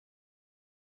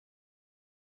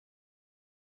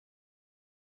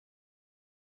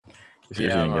Seriously,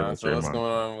 Yeah, didn't get man. the So third what's one.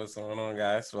 going on? What's going on,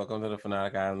 guys? Welcome to the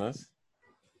Fanatic Islanders.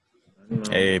 I don't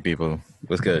know. Hey, people.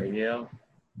 What's good? Yeah,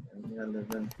 yeah,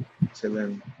 living,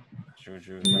 chilling True.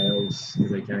 in my house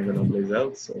because I can't go no place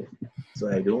else.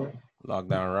 So I doing.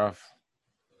 Lockdown rough.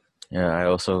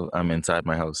 Yeah, I'm inside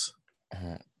my house.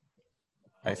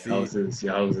 I see. Your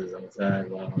houses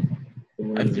outside. Wow. I,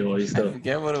 for, Enjoy I stuff.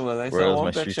 forget what it was. I saw Where's my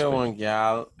one street picture of spray? one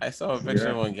gal. I saw a picture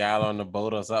Yeah. of one gal on the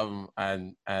boat or something,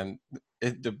 and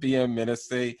the PM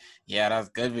minister say, "Yeah, that's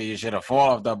good, but you should have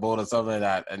fallen off that boat or something like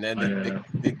that." And then Oh, yeah.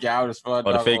 the gal responded,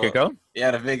 Oh, the talking fake about, account? "Yeah,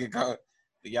 the fake account."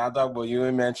 The gal talking about you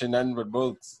ain't mentioned nothing but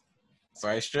boats. So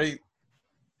I straight,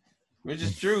 which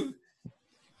is true.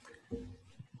 You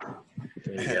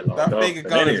get locked That up. fake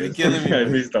But account is be anyways, killing me, let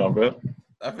me bro. stop, bro.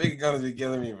 That fake account is be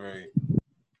killing me, bro.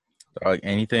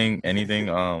 Anything.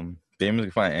 Damon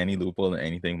can find any loophole in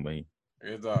anything, but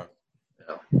Real talk.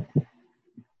 Yeah.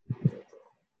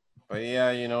 But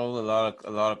yeah, a lot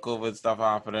of COVID stuff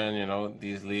happening.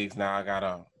 These leagues now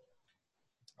gotta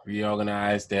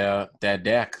reorganize their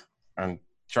deck and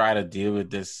try to deal with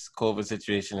this COVID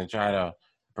situation and try to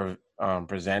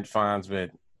present fans with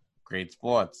great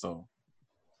sports. So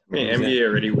I mean, NBA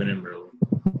already winning, bro.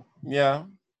 yeah,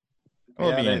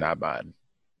 MLB yeah. ain't that bad.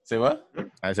 Say what?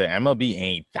 I say MLB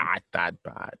ain't that bad.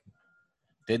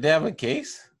 Did they have a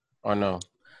case or no?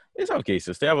 It's have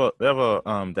cases. They have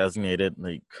a designated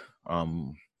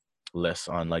list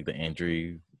on like the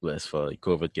injury list for like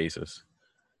COVID cases.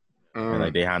 And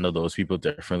like they handle those people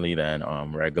differently than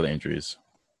regular injuries.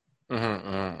 Makes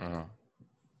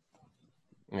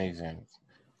sense.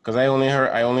 Because I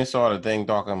only saw the thing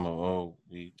talking about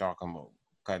we talking about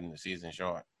cutting the season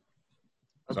short.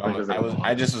 So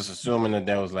I just was assuming that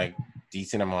there was like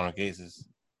decent amount of cases.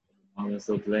 I'm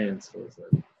still playing, so it's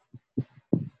like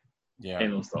Yeah.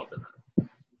 ain't no stopping that.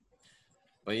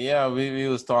 But yeah, we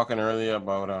was talking earlier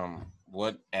about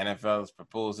what NFL is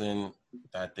proposing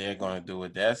that they're going to do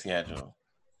with their schedule.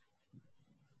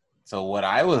 So what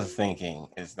I was thinking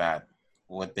is that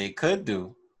what they could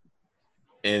do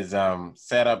is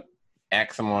set up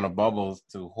X amount of bubbles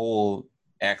to hold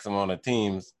X amount of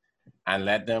teams and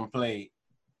let them play.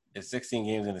 It's 16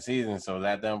 games in the season, so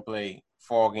let them play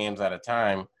 4 games at a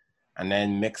time and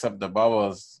then mix up the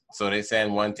bubbles. So they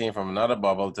send one team from another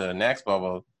bubble to the next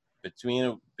bubble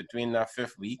between that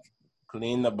 5th week,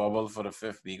 clean the bubble for the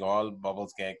 5th week. All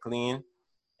bubbles get clean.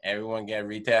 Everyone get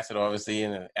retested, obviously,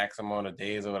 in an X amount of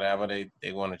days or whatever they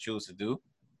want to choose to do.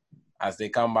 As they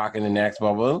come back in the next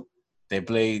bubble, they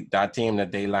play that team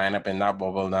that they line up in that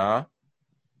bubble now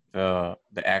for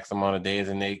the X amount of days,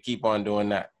 and they keep on doing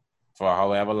that for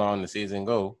however long the season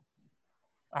go.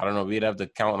 I don't know. We'd have to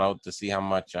count out to see how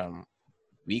much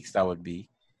weeks that would be.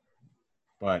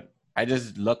 But I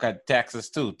just look at Texas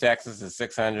too. Texas is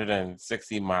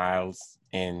 660 miles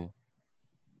in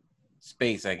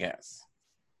space, I guess.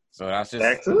 So that's just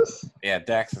Texas? Yeah,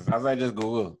 Texas. That's what I just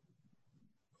Google.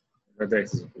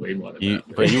 Texas is way more than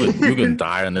that. But you can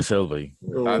die on this hill, buddy.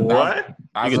 What?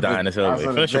 You can die on this hill, buddy.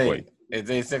 Finish your point.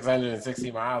 It's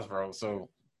 660 miles, bro. So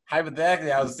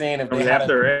hypothetically, I was saying if From they left had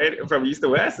to right, from east to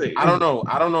west. I don't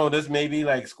know. This may be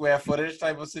like square footage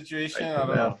type of situation. Like I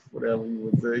don't know. whatever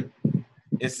you would say.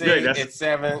 It say it's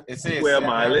seven. It say it's Square 700.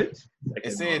 mileage.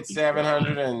 It say it's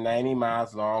 790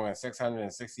 miles long and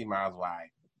 660 miles wide.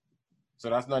 So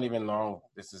that's not even long.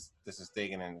 This is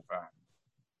taken into fact.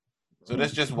 So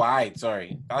that's just wide.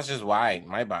 Sorry, that's just wide.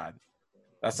 My bad.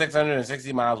 That's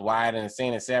 660 miles wide, and it's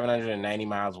saying it's 790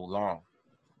 miles long.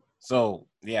 So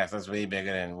yes, that's way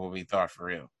bigger than what we thought for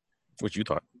real. What you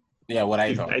thought? Yeah, what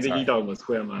I thought. I think you talking about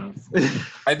square miles.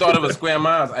 I thought it was square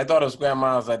miles. I thought it was square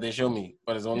miles that they showed me,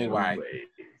 but it's only wide.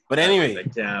 But anyway,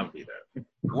 that can't be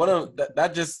that.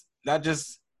 That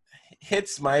just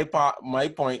hits my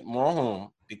point more home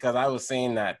because I was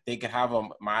saying that they could have a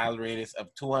mile radius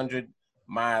of 200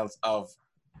 miles of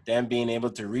them being able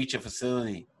to reach a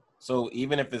facility. So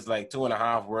even if it's like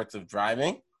 2.5 worths of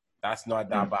driving, that's not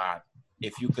that bad.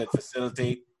 If you could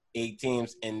facilitate 8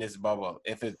 teams in this bubble,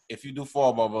 if you do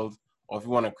 4 bubbles, or if you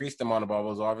want to increase the amount of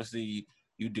bubbles, obviously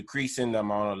you decreasing the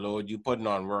amount of load you putting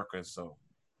on workers. So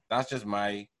that's just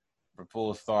my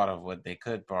proposed thought of what they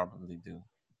could probably do.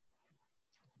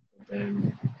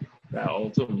 And that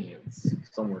also means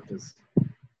some workers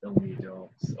don't need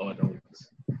jobs or don't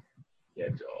get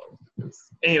jobs. Because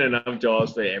ain't enough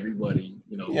jobs for everybody,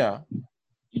 Yeah.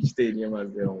 Each stadium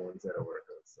has their own set of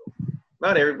workers. So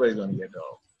not everybody's gonna get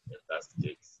jobs if that's the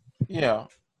case. Yeah.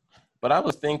 But I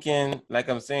was thinking, like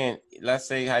I'm saying, let's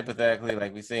say hypothetically,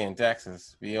 like we say in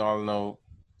Texas, we all know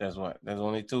there's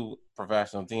only 2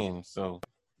 professional teams. So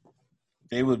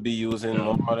they would be using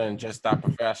more than just that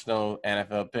professional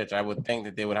NFL pitch. I would think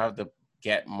that they would have to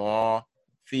get more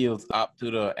fields up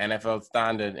to the NFL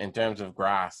standard in terms of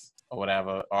grass or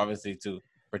whatever, obviously to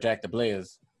protect the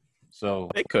players. So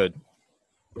They could,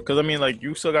 because I mean, like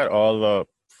you still got all the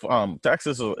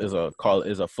Texas is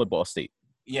a football state.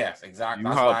 yes, exactly. You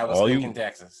That's have why I was all thinking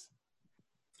Texas.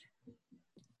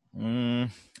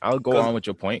 I'll go on with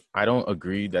your point. I don't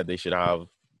agree that they should have.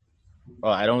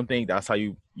 I don't think that's how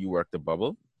you work the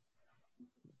bubble.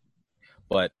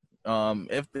 But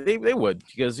if they would,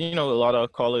 because a lot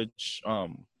of college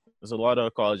there's a lot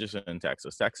of colleges in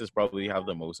Texas. Texas probably have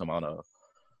the most amount of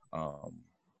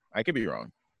I could be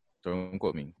wrong. Don't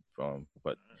quote me.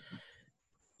 But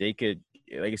they could,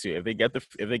 like I said, if they get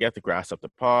the grass up the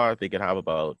par, they could have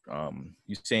about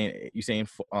you saying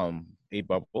 8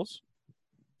 bubbles.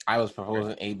 I was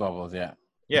proposing 8 bubbles, yeah.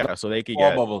 Yeah, so they could 4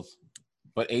 get bubbles,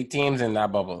 but 8 teams in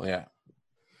that bubble, yeah.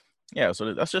 Yeah,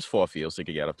 so that's just 4 fields they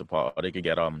could get up to par. They could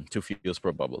get 2 fields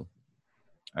per bubble,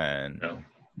 and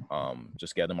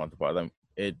just get them on the par.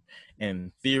 It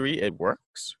in theory it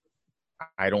works.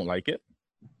 I don't like it.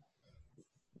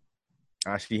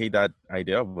 I actually hate that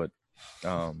idea, but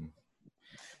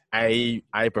I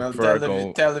prefer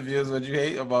tell the viewers what you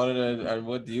hate about it and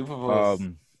what do you propose.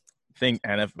 I think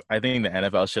the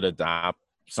NFL should adopt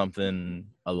something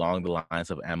along the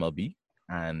lines of MLB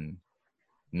and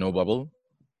no bubble.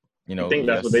 I think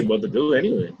that's what they're about to do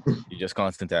anyway. You just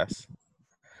constant test.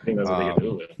 I think that's what they can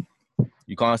do.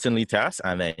 You constantly test,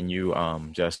 and then you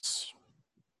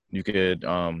could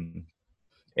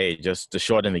just to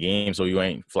shorten the game so you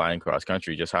ain't flying cross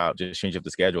country. Just change up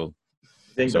the schedule.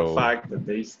 I think the fact that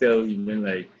they still even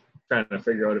like trying to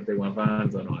figure out if they want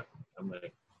fans or not. I'm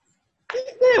like,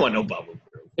 they ain't want no bubble.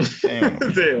 They ain't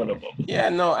want no bubble. Yeah,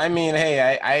 no, I mean, hey,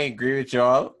 I agree with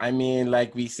y'all. I mean,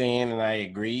 like we saying, and I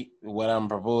agree. What I'm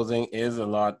proposing is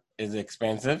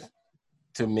expensive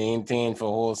to maintain for a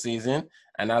whole season,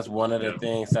 and that's one of the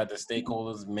things that the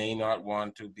stakeholders may not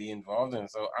want to be involved in.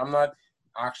 So I'm not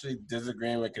actually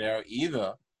disagreeing with Cadero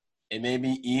either. It may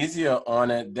be easier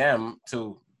on them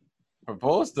to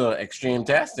propose the extreme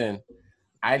testing.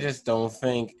 I just don't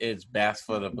think it's best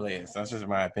for the players. That's just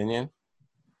my opinion.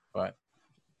 But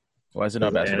why is it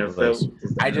not best for the players?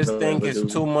 I just think it's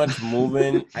too much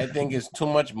moving. I think it's too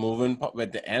much moving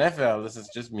with the NFL. This is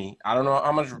just me. I don't know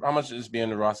how much is being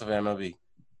the roster of MLB.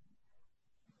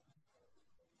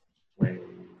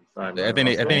 I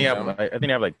think they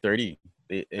have like 30.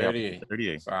 They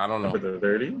 38. So I don't know.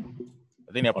 30? I think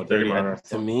they have 30.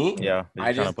 To me, yeah.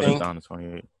 I just think it down to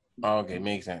 28. Oh, okay,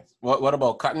 makes sense. What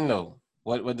about cutting though?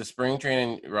 What would the spring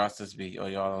training rosters be? Or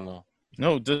y'all don't know?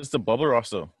 No, just the bubble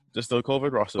roster. Just the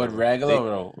COVID roster. But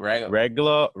regular.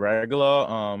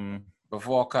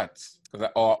 Before cuts,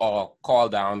 or call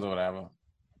downs or whatever.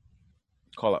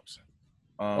 Call ups.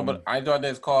 But I thought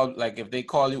that's called like if they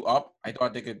call you up, I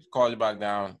thought they could call you back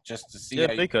down just to see.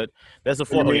 Yeah, they could. There's a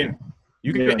 40.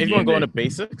 You can if you want to go into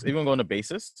basics. If you want to go into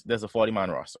basis, there's a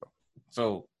 40-man roster.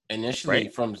 So initially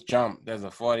from jump, there's a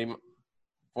 40-man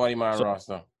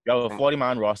roster. You have a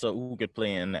 40-man roster who could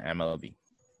play in the MLB.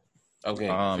 Okay.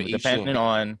 Depending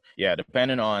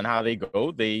on how they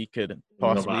go, they could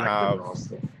possibly have.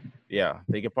 Yeah,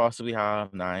 they could possibly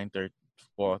have 9,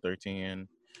 4, 13.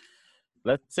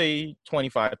 Let's say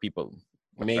 25 people.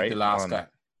 Make the last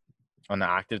cut on the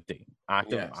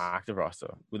active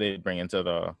roster who they bring into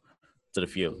the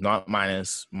field, not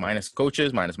minus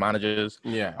coaches, minus managers.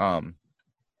 Yeah.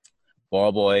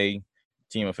 Ball boy,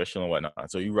 team official, and whatnot.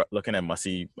 So you're looking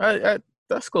at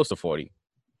that's close to 40.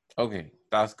 Okay,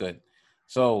 that's good.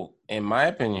 So in my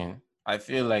opinion, I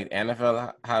feel like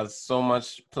NFL has so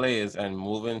much players and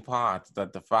moving parts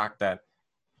that the fact that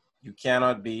you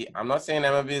cannot be. I'm not saying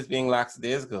MLB is being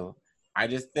lackadaisical. I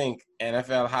just think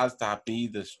NFL has to be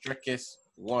the strictest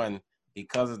one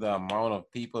because of the amount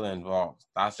of people involved.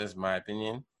 That's just my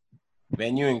opinion.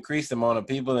 When you increase the amount of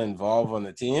people involved on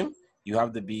the team, you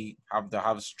have to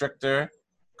have stricter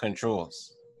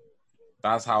controls.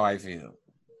 That's how I feel.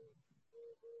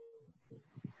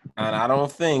 And I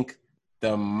don't think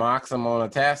the max amount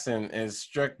of testing is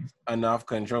strict enough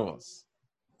controls.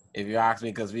 If you ask me,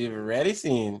 because we've already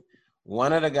seen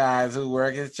one of the guys who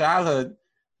worked his childhood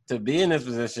to be in this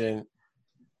position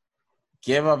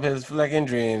give up his flicking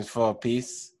dreams for a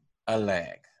piece of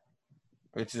leg,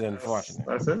 which is unfortunate.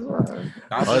 That's it.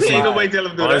 Honestly, ain't nobody tell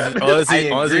him to do that.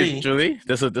 Honestly, truly,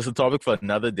 this is a topic for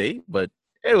another day, but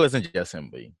it wasn't just him,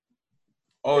 boy.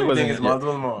 Oh, you think it's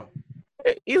multiple more?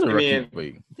 He's a rookie,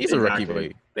 boy. He's a rookie,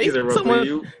 boy. He's a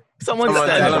rookie. Someone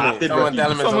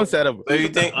said it. So you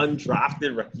think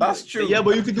undrafted rookie? That's true. Yeah,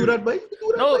 but you can do that, boy.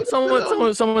 No,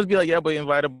 someone would be like, yeah, but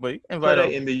invite him, boy. Invite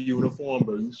him in the uniform,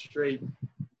 bro. You straight,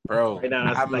 bro. Right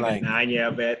now, it's like a 9-year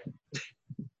vet.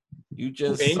 You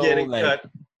just ain't so getting like, cut.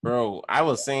 bro. I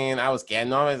was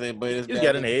getting on it, but it's He's better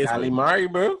getting be the A's, Gally boy. Murray,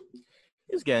 bro.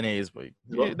 He's getting A's, boy.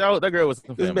 Well, That girl was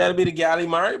This better be the Gally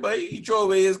Murray, but he threw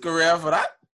away his career for that.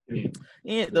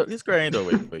 His career ain't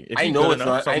over, boy. If I he's know good it's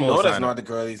enough, not. I someone know will that's sign not him. the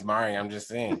girl he's marrying. I'm just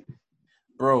saying,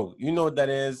 bro. You know what that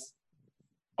is?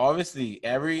 Obviously,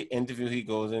 every interview he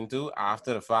goes into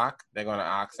after the fact, they're gonna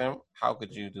ask him, "How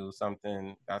could you do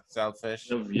something that's selfish?"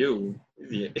 The view,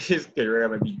 his career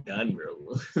might be done,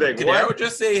 bro. Like Could I what? would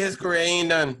just say his career ain't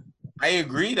done. I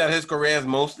agree that his career is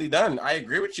mostly done. I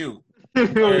agree with you.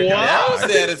 Cadero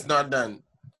What? said it's not done.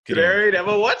 There ain't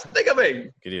ever watched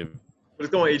Thingamabe. Could you? But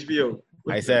it's going HBO.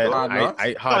 I said, Hard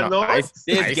Knocks? Hard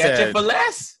Get said, you for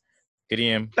less.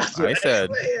 Gideon, That's I what said,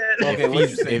 saying. Okay, what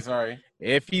you say? Sorry.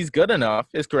 if he's good enough,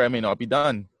 his career may not be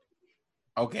done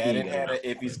Okay, I didn't hear that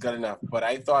if he's good enough, but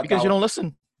I thought because that you don't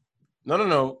listen.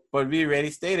 No. But we already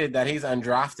stated that he's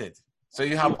undrafted, so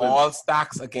you have all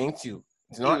stacks against you.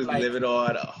 It's He not was like living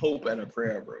on a hope and a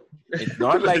prayer, bro. it's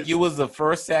not like you was the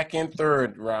first, second,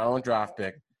 third round draft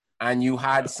pick, and you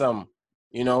had some,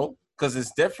 because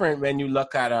it's different when you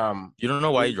look at You don't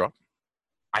know why he dropped.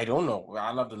 I don't know.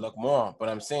 I love to look more, but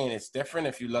I'm saying it's different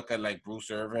if you look at like Bruce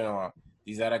Irvin or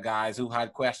these other guys who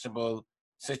had questionable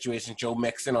situations, Joe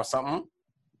Mixon or something.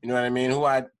 You know what I mean? Who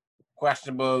had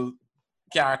questionable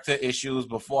character issues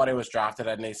before they was drafted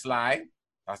and they slide.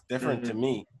 That's different to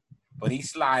me. But he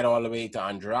slide all the way to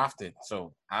undrafted.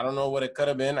 So I don't know what it could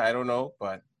have been. I don't know,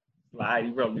 but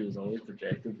He probably was always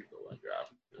projected to go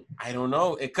undrafted. I don't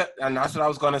know. It could, and that's what I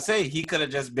was gonna say. He could have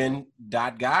just been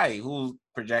that guy who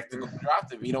projected to go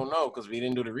drafted. We don't know because we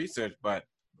didn't do the research. But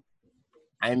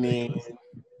I mean,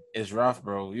 it's rough,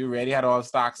 bro. You already had all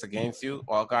stocks against you,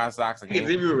 all kinds of stocks against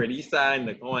If you already signed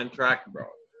the contract, bro,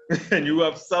 and you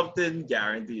have something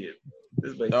guaranteed,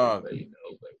 this way,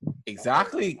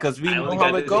 Exactly, because we I know only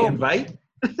how got it this goes. invite.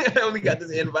 I only got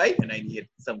this invite, and I need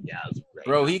some gals. Right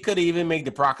Bro, now. he could even make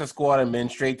the practice squad and been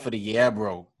straight for the year,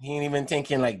 bro. He ain't even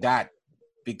thinking like that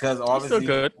because obviously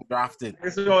good. he drafted.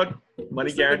 This is what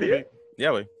money guaranteed.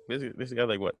 Yeah, wait. This guy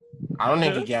like what? I don't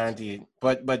think he guaranteed,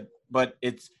 but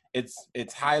it's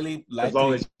highly likely. As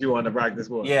long as you on the practice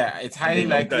squad. Yeah, it's highly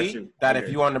likely that okay.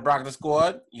 if you on the practice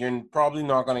squad, you're probably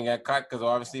not gonna get cut because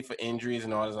obviously for injuries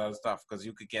and all this other stuff, because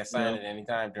you could get signed at any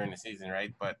time during the season,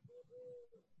 right? But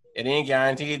it ain't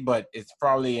guaranteed, but it's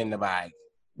probably in the bag.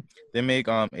 They make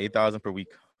 $8,000 per week,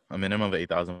 a minimum of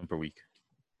 $8,000 per week.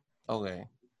 Okay,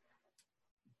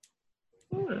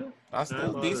 Yeah. that's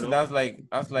still decent. That's like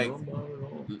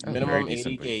minimum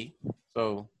 $80K.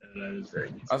 So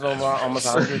that's over almost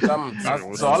 100 something.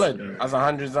 That's solid. That's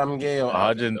 100 something K.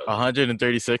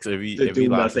 136 if he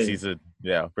last the season.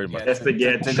 Yeah, pretty much. Just to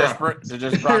get to just practice. or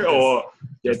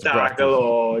get Just to tackle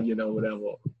or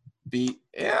whatever.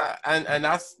 And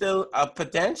that's still a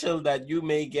potential that you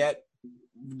may get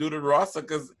due to the roster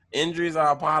because injuries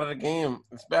are a part of the game,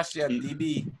 especially at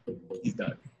DB. He's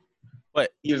done.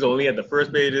 But he was only at the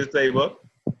first page of his playbook.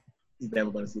 He's never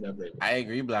going to see that playbook. I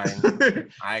agree, Blind.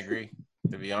 I agree.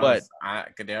 To be honest,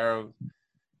 Cadero.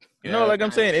 Like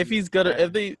I'm saying, if he's good,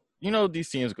 if they, these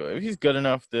teams go, if he's good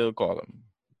enough, they'll call him.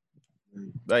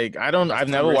 Like I've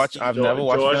never watched Josh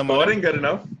them. Gordon good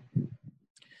enough.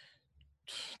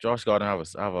 Josh Gordon have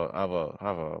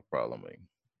a problem with.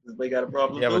 This boy got a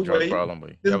problem. You have a drug problem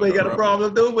with. This boy got a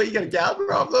problem too, but you got a gal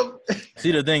problem.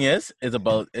 See, the thing is, it's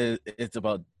about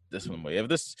this one way. If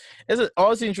this is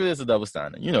all seems true, it's a double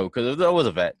standard, because if that was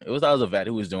a vet,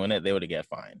 who was doing it, they would have get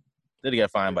fined. They'd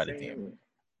get fined by the team.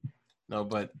 No,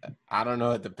 but I don't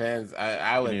know. It depends.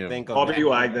 I would think of Bobby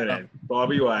Wagner. Then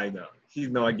Bobby Wagner, he's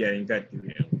not getting cut.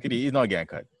 He's not getting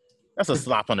cut. That's a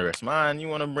slap on the wrist, man. You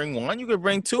want to bring one? You could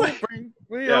bring two. I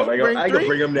could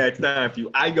bring him next time for you.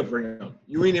 I could bring him.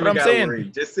 You ain't even got to worry.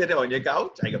 Just sit on your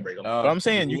couch. I can bring him. But I'm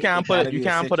saying you can't put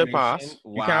it past.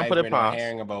 You can't put it past.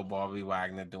 Hearing about Bobby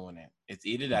Wagner doing it, it's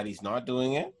either that he's not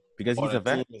doing it because he's a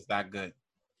vet. It's that good.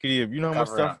 You know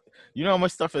how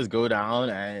much stuff has go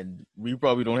down, and we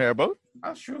probably don't hear about.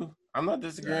 That's true. I'm not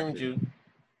disagreeing with you.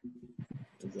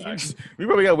 Exactly. We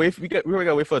probably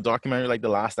gotta wait for a documentary like The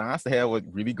Last Dance to hear what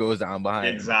really goes down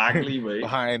behind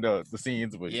behind the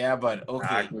scenes. But yeah, but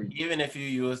okay, even if you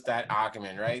use that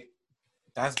argument, right?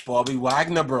 That's Bobby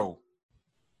Wagner, bro.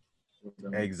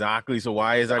 Exactly. So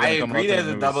why is that? I agree. There's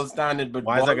a double standard, but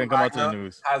why is that gonna come out to the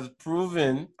news? Has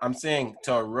proven. I'm saying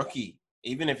to a rookie,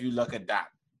 even if you look at that,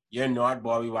 you're not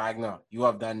Bobby Wagner. You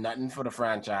have done nothing for the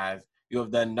franchise. You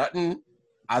have done nothing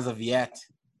as of yet,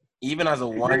 even as a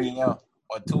 1 year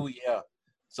or 2 year.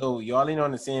 So y'all ain't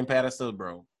on the same pedestal,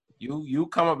 bro. You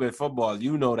come up with football,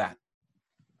 you know that.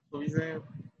 What are you saying?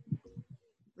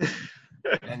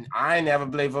 And I never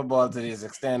played football to this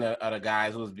extent of the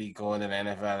guys who's be going to the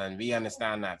NFL, and we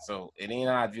understand that. So it ain't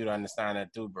hard for you to understand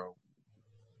that too, bro.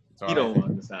 You don't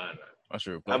understand that. That's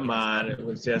true. My mind, it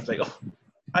was just like,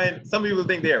 some people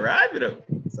think they arrived with it.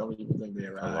 Some people think they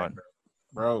arrived,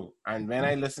 bro. And when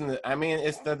I listen to, I mean,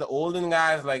 it's the olden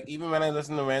guys. Like even when I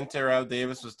listen to when Terrell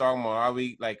Davis was talking about how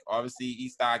we, like, obviously he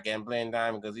started getting playing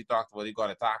time because he talked about he got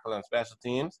a tackle on special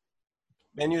teams.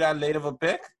 When you that late of a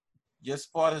pick, your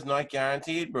spot is not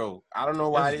guaranteed, bro. I don't know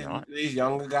why these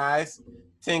younger guys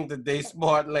think that they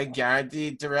spot like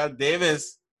guaranteed. Terrell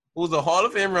Davis, who's a Hall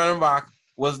of Fame running back,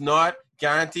 was not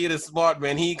guaranteed a spot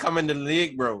when he come in the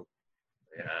league, bro.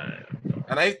 Yeah.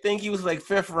 And I think he was like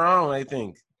 5th round, I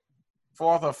think.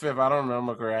 4th or 5th, I don't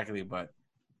remember correctly, but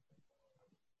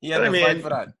he had to fight for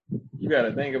that. You got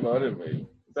to think about it, man.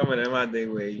 Some of them out there,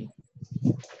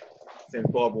 since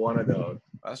Bob Warner, dog.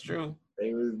 That's true.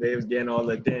 They was getting all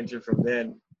the attention from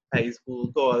then high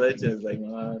school, college, and it's like,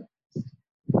 man,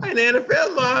 in the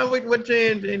NFL, man, what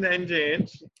changed? Ain't nothing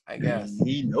changed. I guess.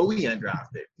 He know he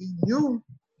undrafted. He knew.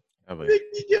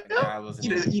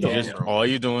 All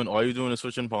you doing is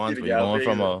switching pawns, but you're going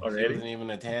from a. He wasn't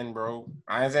even a 10, bro.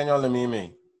 I ain't saying y'all to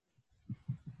me.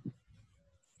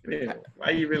 Why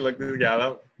you even look this guy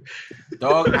up?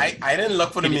 Dog, I didn't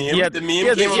look for the meme. The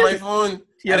meme came on my phone.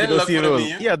 He had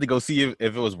to go see if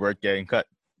it was worth getting cut.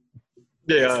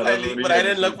 Yeah, but I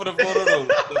didn't look for the photo though.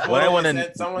 What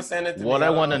I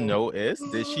want to know is,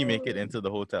 did she make it into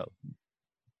the hotel?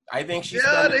 I think she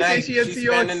spent the night. She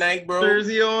spent the night, bro.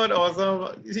 Jersey on or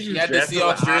something. She had the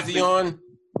Seahawks jersey on.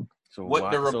 So what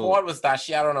the report was that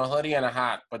she had on a hoodie and a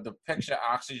hat, but the picture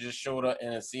actually just showed her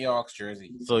in a Seahawks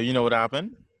jersey. So you know what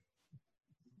happened?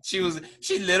 She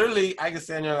literally, I can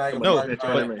send you like but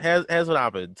here's what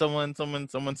happened. Someone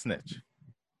snitched.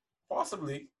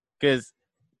 Possibly. Because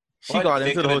she got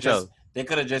into the hotel. They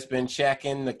could have just been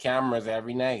checking the cameras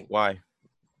every night. Why?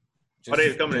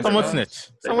 Someone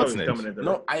snitched.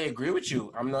 No, I agree with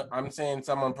you. I'm saying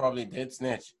someone probably did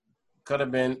snitch. Could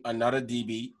have been another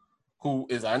DB who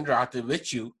is undrafted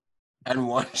with you and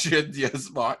wants your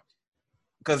spot.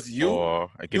 Because you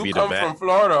come from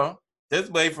Florida, this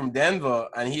way from Denver,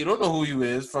 and he don't know who you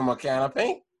is from a can of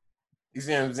paint. You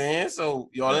see what I'm saying?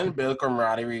 So y'all didn't build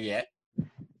camaraderie yet.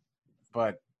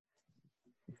 But,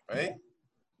 right?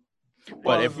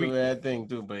 But if we bad thing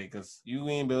too, because you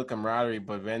ain't build camaraderie,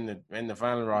 but when the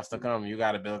final roster come, you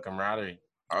got to build camaraderie,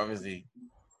 obviously.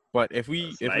 But if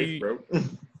we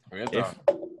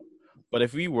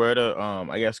were to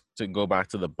I guess to go back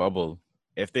to the bubble,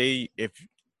 if they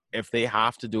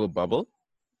have to do a bubble,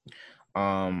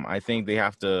 I think they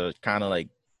have to kind of like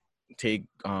take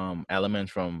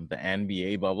elements from the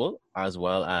NBA bubble as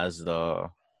well as the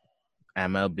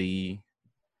MLB,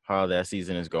 how their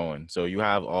season is going. So you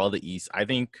have all the East. I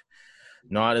think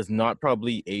not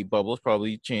probably 8 bubbles,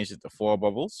 probably change it to 4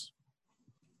 bubbles.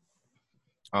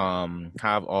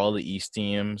 Have all the East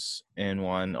teams in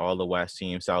one, all the West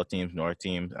teams, South teams, North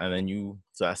teams, and then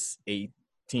that's 8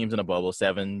 teams in a bubble,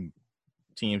 7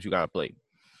 teams you gotta play.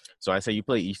 So I say you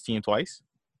play each team twice,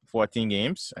 14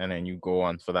 games, and then you go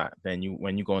on for that. Then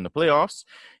when you go in the playoffs,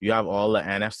 you have all the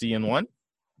NFC in one,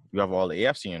 you have all the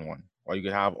AFC in one. Or you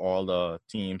could have all the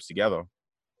teams together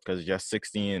because it's just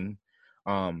 16.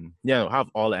 Have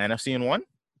all the NFC in one,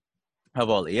 have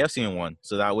all the AFC in one.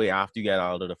 So that way, after you get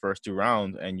out of the first 2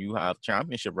 rounds and you have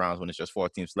championship rounds when it's just 4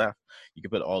 teams left, you can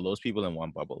put all those people in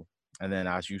one bubble. And then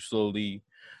as you slowly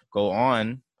go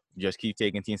on, you just keep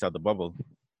taking teams out the bubble.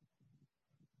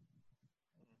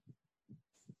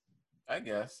 I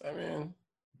guess. I mean,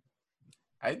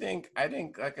 I think,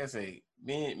 like I say,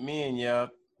 me and you.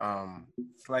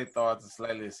 Slight thoughts are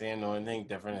slightly the same. The only thing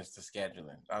different is the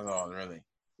scheduling. That's all, really.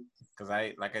 Because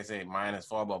like I say, mine is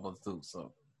 4 bubbles too.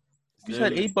 So you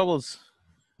said 8 bubbles.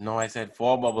 No, I said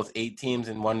 4 bubbles, 8 teams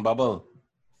in one bubble.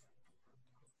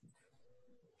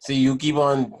 See, you keep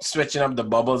on switching up the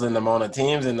bubbles and the amount of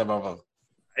teams in the bubble.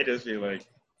 I just feel like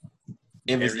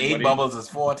if it's 8 bubbles, it's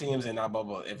 4 teams in that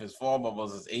bubble. If it's 4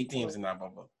 bubbles, it's 8 teams in that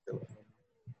bubble.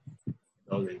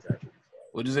 Okay, exactly.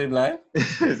 What'd you say, Blind? I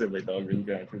said my dog really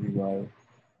got pretty wild.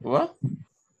 What?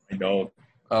 My dog.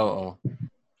 Oh.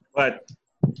 But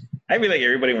I feel like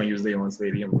everybody want to use their own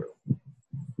stadium, bro.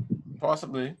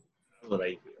 Possibly. That's what I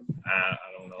feel. I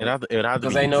don't know.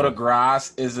 Because I know the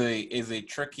grass is a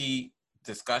tricky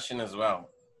discussion as well.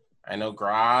 I know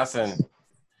grass and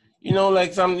you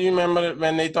remember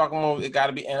when they talking about it got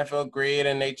to be NFL grade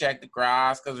and they check the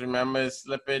grass because remember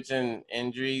slippage and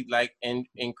injury, like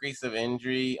increase of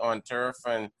injury on turf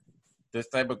and this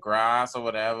type of grass or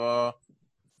whatever.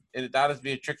 That would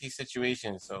be a tricky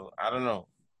situation. So I don't know.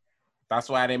 That's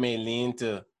why they may lean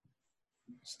to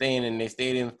staying in their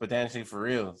stadiums potentially for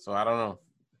real. So I don't know.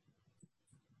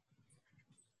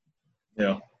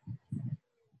 Yeah.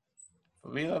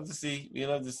 But we love to see.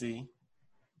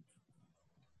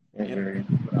 Okay.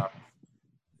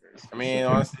 I mean,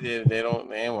 honestly, they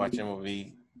ain't watching what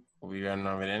we running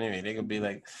on it anyway. They could be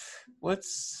like,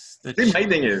 what's the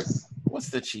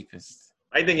cheapest?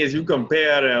 My thing is you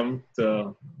compare them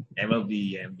to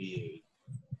MLB, NBA.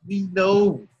 We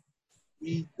know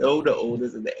the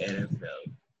owners in the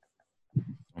NFL.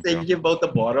 They give out the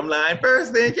bottom line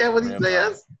first. They care what these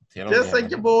players. Just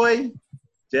like your boy.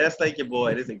 They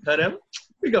say, cut him.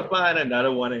 We can find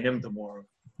another one of him tomorrow.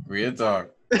 Real talk.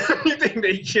 You think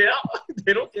they care?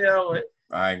 They don't care. What?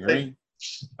 I agree.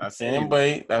 That same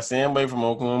boy from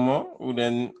Oklahoma who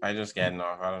then I just getting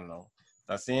off. I don't know.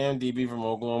 That same DB from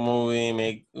Oklahoma who ain't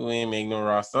make no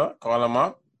roster. Call him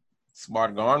up.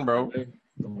 Spot gone, bro.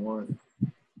 Come on.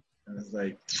 And it's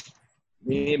like,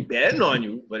 we ain't betting on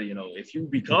you, but if you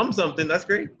become something, that's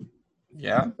great.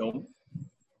 Yeah. But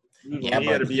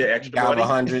to be an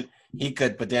extra he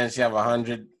could potentially have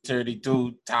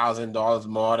 $132,000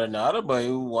 more than the other boy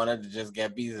who wanted to just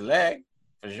get beat his leg.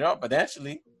 For sure,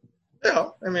 potentially. Yeah,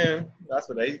 I mean, that's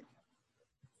what they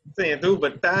saying too.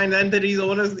 But tying into these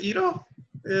owners,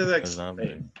 it's like,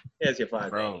 hey, here's your $5.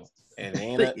 Bro, it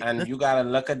ain't and you gotta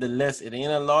look at the list. It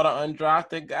ain't a lot of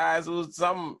undrafted guys who's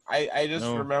some. I just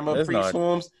remember Priest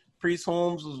Holmes. Priest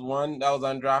Holmes was one that was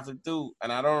undrafted too.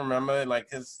 And I don't remember like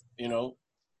his,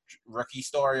 rookie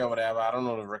story or whatever. I don't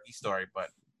know the rookie story, but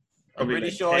I'm pretty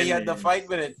sure he had to fight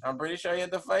with it. I'm pretty sure he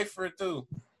had to fight for it too.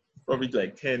 Probably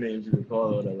like 10 names you could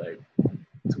call out of like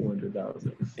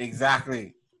 200,000.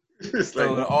 Exactly. So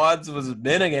like, the odds was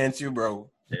been against you, bro.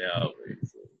 Yeah,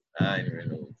 so I ain't even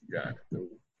know what you got to do.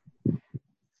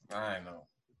 I know.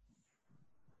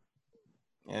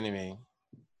 Anyway,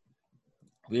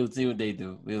 we'll see what they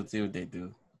do.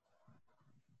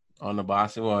 On the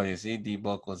basketball, you see,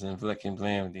 D-Book was in flicking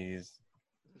playing with these.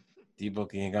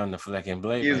 D-Book ain't come to flicking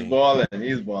play. He's balling. I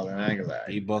ain't gonna lie.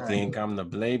 D-Book ain't come to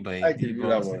play, but I give you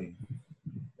that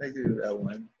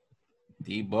one.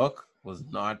 D-Book was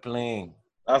not playing.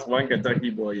 That's one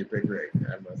Kentucky boy you pick right.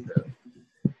 I must have.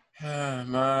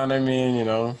 Man, I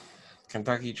mean,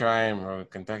 Kentucky trying, bro.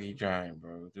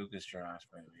 Duke is trash,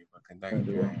 baby. But Kentucky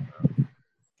trying, bro.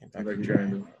 Kentucky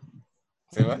trying.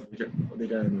 Say what? What they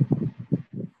trying to do?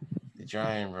 They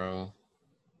trying, bro.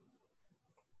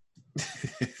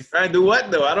 Trying to do what,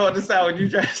 though? I don't understand what you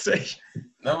trying to say.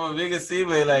 No, but we can see,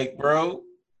 but like, bro,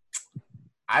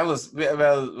 I was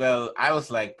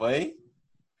like, boy,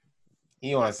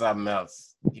 he wants something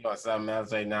else.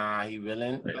 Like, nah, he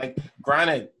willing. Like,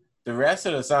 granted, the rest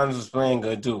of the Suns was playing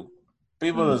good too.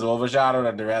 People is overshadowed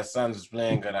that the rest of the Suns was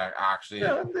playing good. Actually,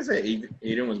 yeah, they say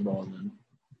Aiden was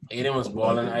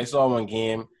balling. I saw one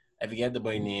game. I forget the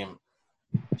boy name,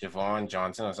 Javon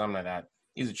Johnson or something like that.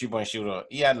 He's a 3-point shooter.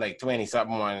 He had like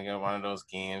 20-something one of those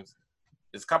games.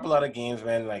 There's a couple other games,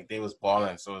 man, like they was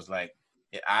balling. So it's like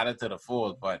it added to the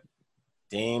fold. But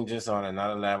Dame just on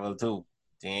another level too.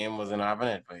 Dame wasn't having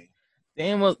it, but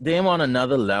Dame on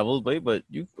another level, but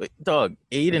you dog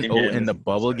 8-0 in the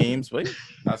bubble games, but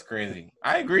that's crazy.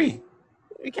 I agree.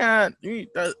 We can't.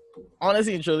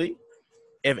 Honestly and truly,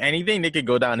 if anything, they could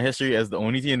go down in history as the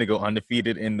only team to go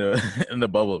undefeated in the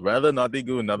bubble. Rather not they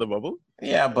go another bubble.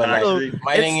 Yeah, but like,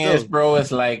 my thing is, bro,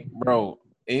 it's like, bro,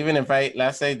 even if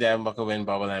let's say Devin Booker win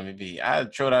bubble MVP,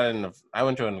 I'd throw that I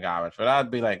wouldn't throw it in the garbage, but I'd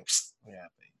be like, yeah.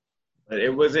 But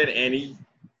it wasn't any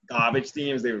garbage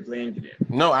teams they were playing today.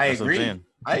 No, I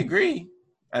agree.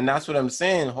 And that's what I'm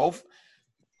saying.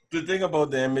 The thing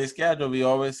about the NBA schedule, we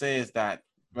always say is that,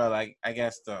 well, like, I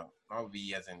guess not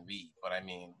we as in we, but I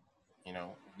mean,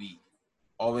 we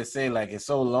always say like it's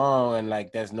so long and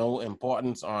like there's no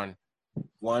importance on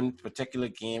one particular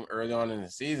game early on in the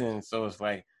season. So it's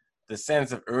like the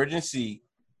sense of urgency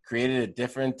created a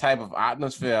different type of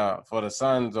atmosphere for the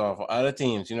Suns or for other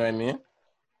teams. You know what I mean?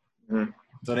 Mm-hmm.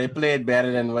 So they played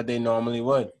better than what they normally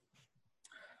would.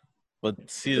 But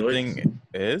see, the thing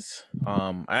is,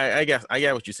 I guess I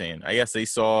get what you're saying. I guess they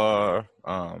saw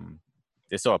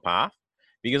a path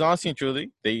because honestly and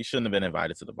truly, they shouldn't have been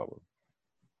invited to the bubble.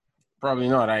 Probably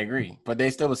not. I agree, but they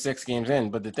still were 6 games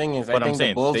in. But the thing is, I think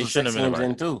the Bulls were 6 games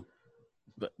in too.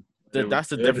 But that's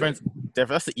the difference.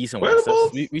 That's the East and West.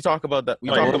 We talk about that. We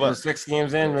talk about 6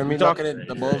 games in. When we look at it,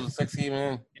 the Bulls were 6 games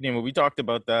in. Yeah, but we talked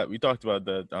about that. We talked about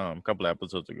that a couple of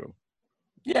episodes ago.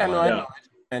 Yeah, no, I know.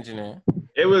 I mentioned it.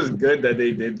 It was good that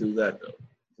they did do that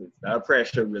though. That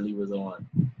pressure really was on.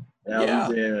 And I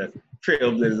was saying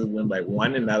Trailblazers win by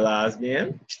 1 in that last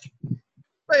game.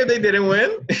 But if they didn't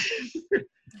win,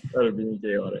 that would be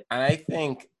chaotic. And I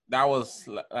think that was,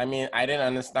 I mean, I didn't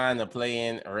understand the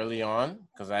play-in early on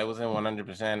because I wasn't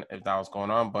 100% if that was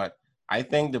going on, but I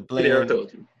think the They play-in.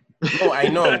 told you. No, I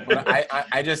know, but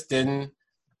I just didn't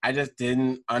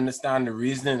understand the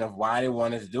reasoning of why they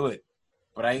wanted to do it.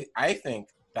 But I think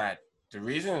that the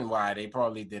reason why they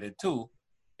probably did it too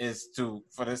is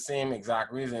for the same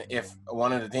exact reason if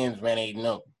one of the teams went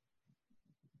 8-0.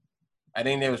 I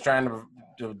think they was trying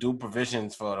to do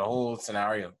provisions for the whole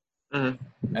scenario.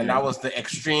 Mm-hmm. And that was the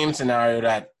extreme scenario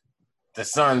that the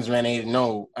Suns went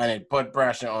 8-0, and it put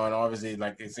pressure on, obviously,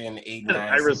 like they say in the 8-9.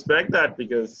 I respect that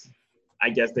because I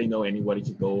guess they know anybody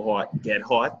can go hot, get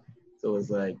hot. So it's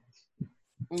like,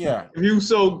 yeah, if you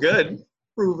so good,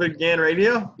 prove it again right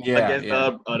here against yeah.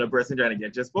 the other person trying to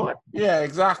get your spot. Yeah,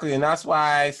 exactly. And that's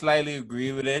why I slightly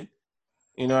agree with it.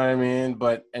 You know what I mean?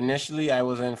 But initially, I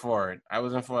wasn't for it. I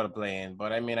wasn't for the play-in.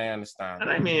 But, I mean, I understand. And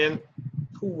I mean,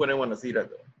 who wouldn't want to see that,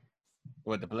 though?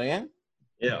 What, the play-in?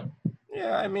 Yeah.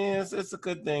 Yeah, I mean, it's a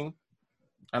good thing.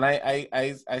 And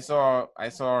I saw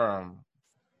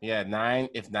yeah, 9,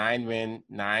 if 9 win,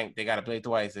 9, they got to play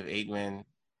twice. If 8 win,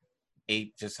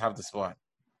 8 just have the spot.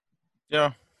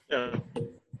 Yeah. Yeah.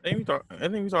 I think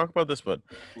we talk about this, but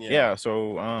yeah.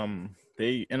 So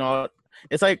they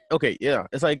it's like, okay, yeah,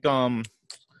 it's like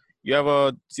you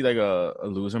ever see like a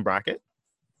losing bracket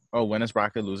or winners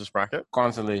bracket, losers bracket?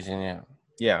 Consolation, yeah.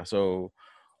 Yeah. So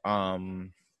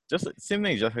just same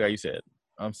thing, just like you said.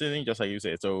 Same thing, just like you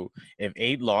said. So if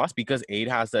 8 lost, because 8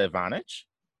 has the advantage,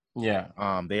 yeah,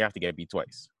 they have to get beat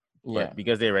twice. Yeah, but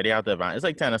because they already have the advantage. It's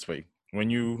like tennis for you. When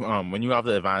you have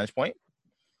the advantage point,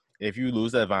 if you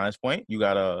lose the advantage point, you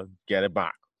gotta get it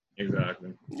back.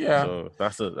 Exactly. Yeah. So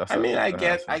that's I mean, I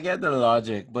get the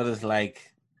logic, but it's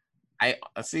like I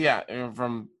see.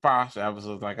 From past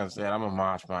episodes, like I said, I'm a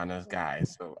March Madness guy,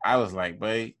 so I was like,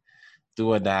 "Boy, do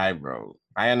or die, bro."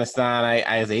 I understand.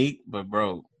 I was 8, but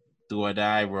bro, do or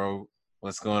die, bro.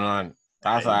 What's going on?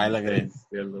 That's how I look at it.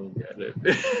 Still don't get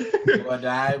it. Do or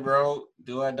die, bro.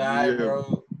 Do or die,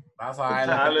 bro. That's how I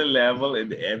look at it. Talent level in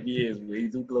the NBA is way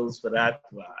too close for that,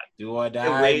 man. Do or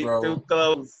die, way bro. Too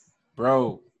close,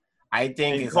 bro. I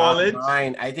think in it's college, our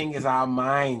mind. I think it's our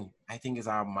mind. I think it's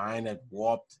our mind that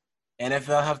warped.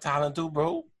 NFL have talent too,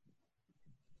 bro.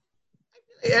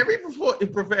 Every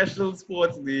professional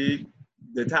sports league,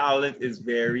 the talent is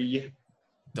very.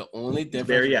 The only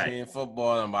difference between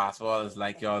football and basketball is,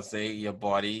 like y'all say, your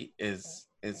body is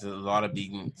a lot of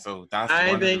beating. So that's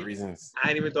one of the reasons. I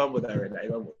didn't even thought about that right now. I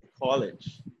thought about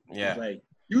college. Yeah. It's like,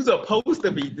 you're supposed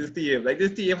to beat this team. Like,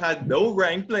 this team has no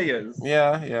ranked players.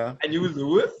 Yeah. And you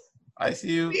lose? I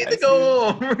see you. You need to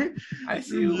go home. I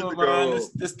see you, man.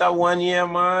 This that 1 year,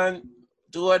 man.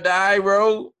 Do or die,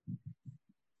 bro.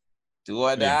 Do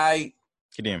or die.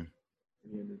 Get him.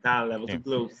 The talent level too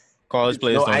close. College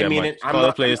players don't get much.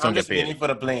 College players don't get paid. I'm just meaning for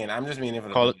the play-in. I'm just meaning for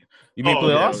the play-in. You mean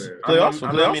playoffs? Yeah. Playoffs?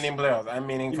 I'm not meaning playoffs. I'm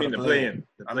meaning for the play-in.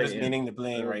 I'm just play-in. meaning the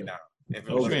play-in right now. If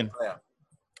it What was you mean? playoff.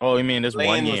 Oh, you mean this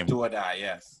one game? Was do or die,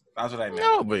 yes. That's what I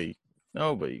meant.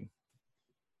 Nobody.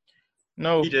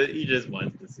 No. He just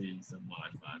wants to see some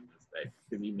March Madness, like,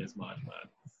 because he missed March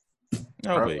Madness.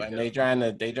 Nobody. Bro, and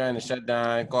they trying to shut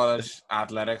down college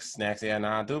athletics next year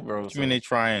now too, bro. What you mean they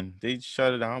trying? They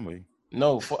shut it down, boy.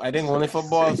 No, I think only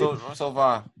football so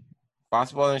far.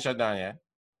 Basketball ain't shut down yet.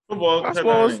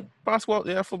 Basketball,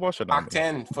 yeah, football shut down.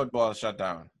 Pac-10 football shut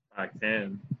down.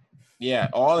 Pac-10. Yeah,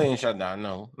 all ain't shut down.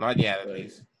 No, not yet at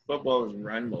least. Football is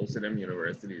run most of them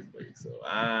universities, but so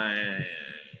I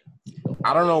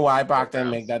don't know why Pac-10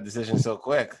 make that decision so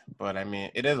quick, but I mean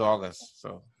it is August,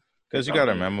 so. Because you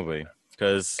gotta remember, boy,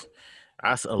 because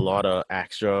that's a lot of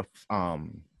extra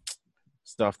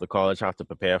stuff the college have to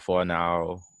prepare for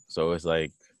now. So it's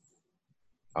like,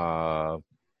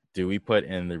 do we put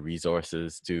in the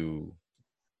resources to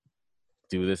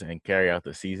do this and carry out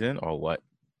the season, or what?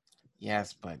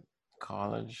 Yes, but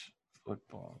college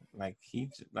football, like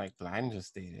Blyden just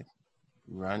stated,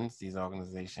 runs these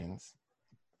organizations.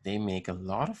 They make a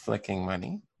lot of flicking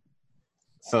money.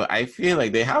 So I feel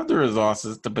like they have the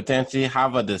resources to potentially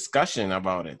have a discussion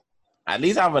about it. At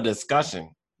least have a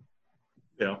discussion.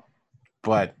 Yeah.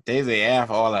 But they say F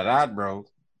all of that, bro.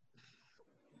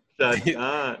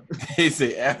 They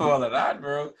say F all of that,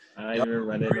 bro. I ain't even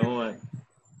running on.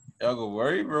 Y'all go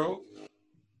worry, bro.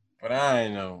 But I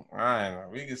know.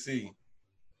 We can see.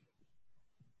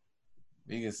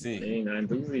 Ain't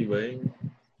enthusiastic,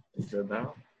 but shut down.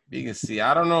 We can see.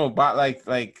 I don't know, but like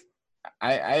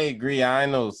I agree. I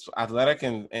know athletic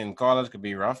and college could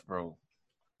be rough, bro.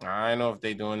 I know if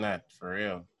they doing that for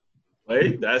real.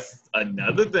 Right, that's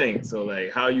another thing. So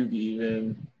like, how you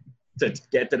even to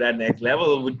get to that next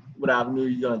level? What avenue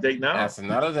you gonna take now? That's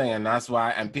another thing, and that's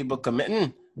why. And people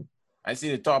committing. I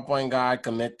see the top point guard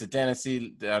commit to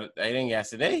Tennessee. I think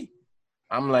yesterday.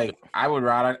 I'm like, I would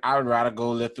rather go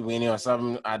Lithuania or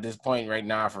something at this point right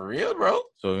now for real, bro.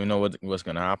 So you know what's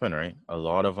gonna happen, right? A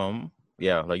lot of them,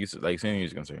 yeah, like Sandy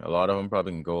was gonna say, a lot of them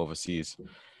probably can go overseas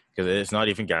because it's not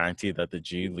even guaranteed that the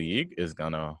G League is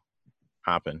gonna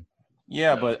happen.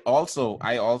 Yeah, but also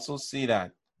I also see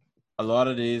that a lot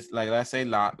of these, like let's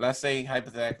say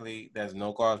hypothetically, there's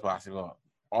no college basketball.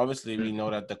 Obviously, we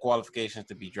know that the qualifications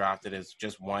to be drafted is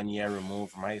just 1 year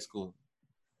removed from high school.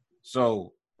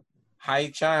 So high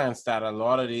chance that a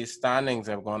lot of these standings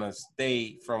are going to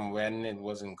stay from when it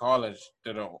was in college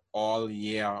to the all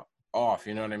year off.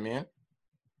 You know what I mean?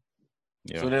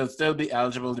 Yeah. So they'll still be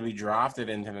eligible to be drafted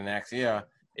into the next year.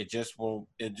 It just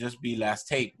be less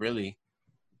tape, really.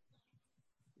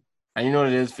 And you know what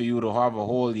it is for you to have a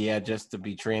whole year just to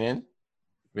be training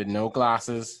with no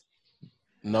classes,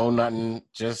 no nothing,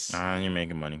 just. And you're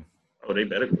making money. Oh, they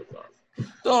better go class.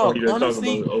 Dog,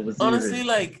 honestly,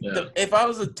 like if I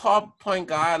was a top point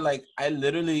guy, like I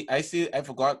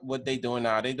forgot what they doing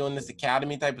now. They doing this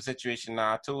academy type of situation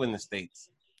now too in the States.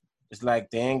 It's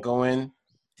like they ain't going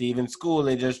to even school.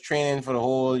 They just training for the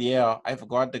whole year. I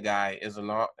forgot the guy is a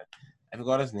lot. I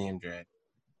forgot his name, Dread.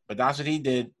 But that's what he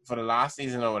did for the last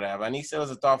season or whatever. And he still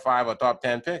is a top 5 or top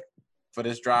 10 pick for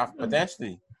this draft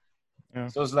potentially. Yeah.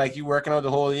 So it's like you working out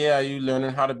the whole year, you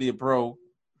learning how to be a pro.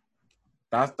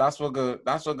 That's what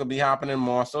could be happening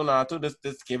more so now too.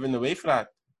 This giving the way for that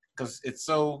because it's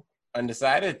so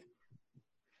undecided.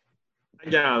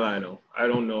 Yeah, I know. I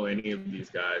don't know any of these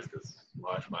guys because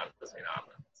March Madness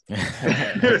ain't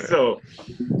happening. So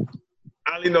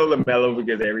I only know LaMelo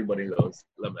because everybody knows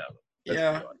LaMelo.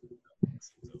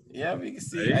 Yeah, we can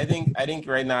see. Right? I think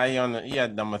right now he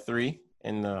had number 3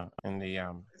 in the.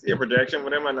 Is he a projection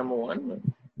with him at number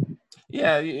 1?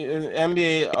 Yeah,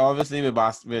 NBA obviously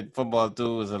with football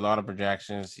too is a lot of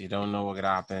projections. You don't know what could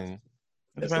happen.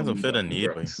 It depends on fit and need,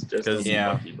 because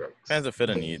depends on fit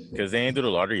and need because they ain't do the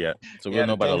lottery yet, so we'll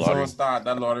know by the lottery. Start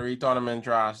that lottery tournament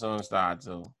trash. Don't start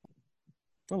so.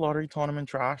 The lottery tournament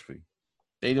trash,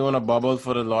 they doing a bubble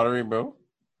for the lottery, bro.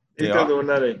 They still doing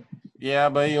that. Yeah,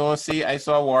 but you won't see. I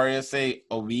saw Warriors say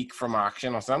a week from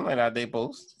action or something like that. They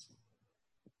post.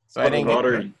 So for I think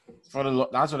lottery.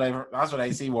 That's what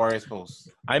I see Warriors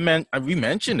post. We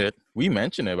mentioned it, but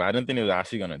I didn't think they was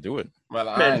actually gonna do it. Well,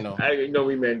 I know. I know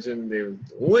we mentioned they was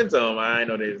doing something. I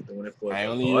know they was doing it for. I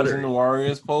only using the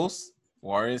Warriors post.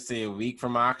 Warriors say a week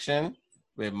from action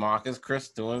with Marcus Chris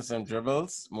doing some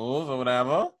dribbles, moves or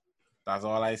whatever. That's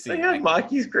all I see. They have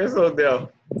Marquise Chris on there.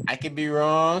 I could be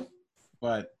wrong,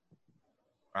 but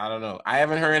I don't know. I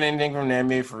haven't heard anything from the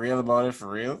NBA for real about it. For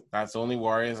real, that's the only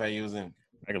Warriors I using.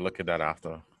 I can look at that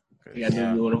after. They got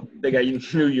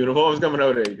new uniforms coming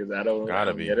out there because I don't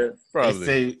get it.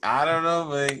 Probably. I don't know,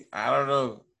 man. I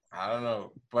don't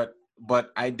know.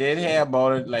 But I did hear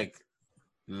about it like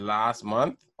last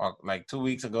month or like 2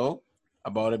 weeks ago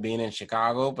about it being in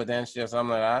Chicago potentially or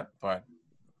something like that. But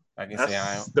like I say,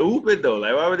 that's stupid though.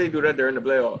 Like, why would they do that during the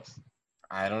playoffs?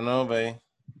 I don't know, babe.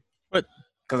 But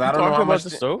because I don't know how much.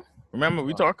 Remember,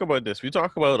 we talk about this. We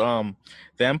talk about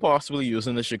them possibly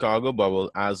using the Chicago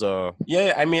bubble as a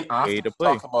I mean, after to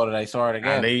talk about it, I saw it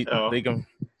again. And they can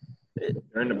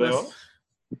during the playoffs.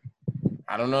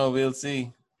 I don't know. We'll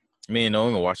see. Me and no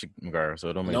one will watch it, McGuire,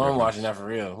 so don't make no one watching that for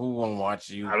real. Who won't watch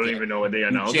you? I don't even know what they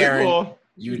announced it for.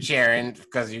 You cheering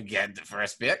because you get the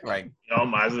first pick? Like, y'all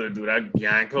might as well do that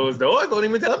behind closed doors. Don't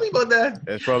even tell me about that.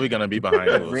 It's probably gonna be behind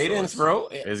closed ratings, bro.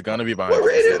 It's gonna be behind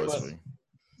closed doors.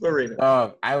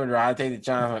 I would rather take the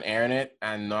chance on airing it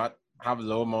and not have a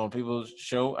low amount of people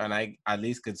show, and I at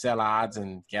least could sell odds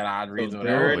and get odd reads.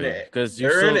 During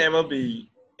MLB,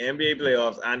 NBA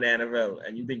playoffs, and the NFL,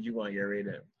 and you think you want to get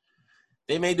rated?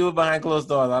 They may do it behind closed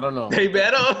doors. I don't know. They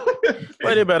better.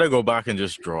 But they better go back and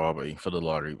just draw, for the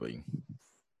lottery,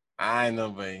 I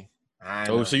know, babe.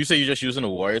 So you say you're just using the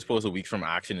Warriors post a week from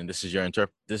action, and this is your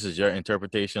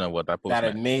interpretation of what that post that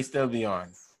meant? It may still be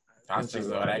on. That's just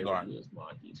what I got.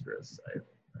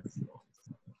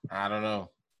 I don't know.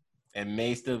 It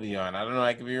may still be on. I don't know.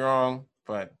 I could be wrong,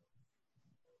 but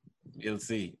we'll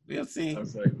see. We'll see. I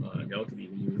was like, man, y'all could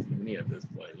even use me at this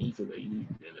point. He could have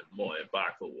used a more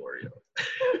impactful Warrior.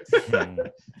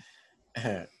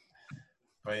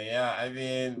 But yeah, I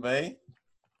mean, but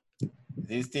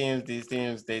these teams,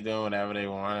 they doing whatever they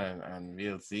want, and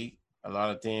we'll see. A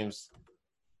lot of teams.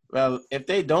 Well, if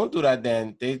they don't do that,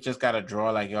 then they just got to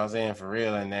draw, like y'all saying, for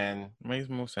real, and then makes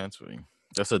more sense for me.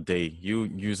 That's a day. You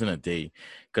using a day,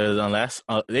 because unless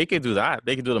they could do that,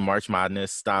 they could do the March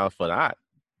Madness style for that.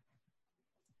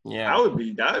 Yeah,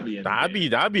 that'd be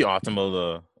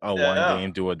optimal a one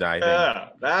game do or die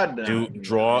thing. Do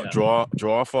draw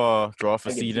for I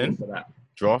can seeding, for that.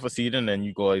 draw for seeding, and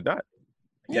you go like that.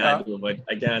 Yeah, I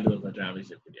can't do it for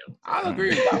championship video. I'll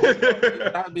agree.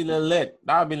 That'd be a little lit.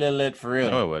 That'd be a little lit for real.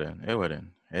 No, it wouldn't. It wouldn't.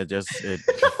 It's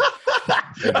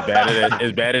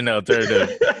better than the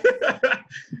alternative.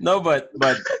 No,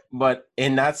 but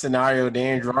in that scenario, they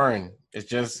ain't drawing. It's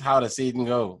just how the seeding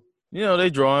go. You know, they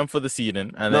drawing for the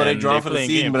seeding. And no, then they drawing for the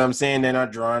seeding, games. but I'm saying they're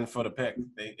not drawing for the pick.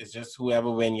 It's just whoever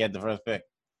win get the first pick.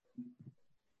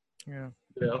 Yeah.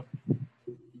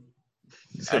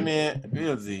 I mean,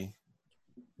 we'll see.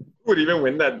 Who would even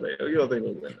win that, man? You don't think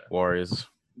would win that? Warriors.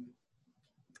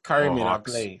 Curry Or may not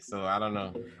Hawks. play, so I don't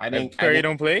know. If Curry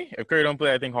don't play,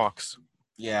 I think Hawks.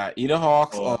 Yeah, either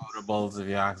Hawks or the Bulls, if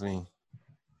you ask me.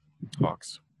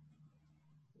 Hawks.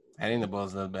 I think the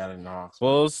Bulls are a little better than the Hawks.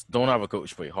 Bulls don't have a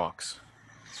coach for Hawks.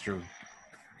 It's true.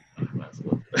 Might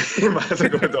as well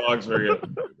go to Oxford.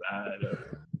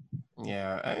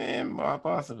 Yeah, I mean,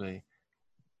 possibly.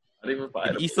 Not even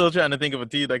five. He's still trying to think of a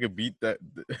team that could beat that,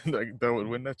 like that would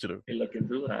win that shit. You're looking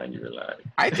through and you realize.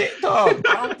 I think, dog.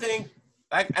 I don't think.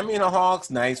 I mean, the Hawks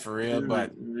nice for real,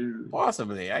 but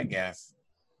possibly, I guess.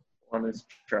 One is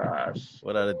trash.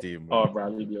 What other team? Oh,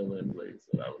 Bradley Beal in place,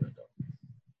 so that would have done.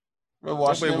 We're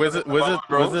watching. Was it in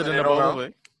the bubble,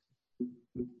 Vic?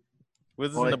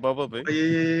 Was it in the bubble, Vic?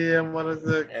 Yeah, what is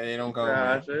it? Yeah, they don't go.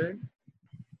 Trash, eh?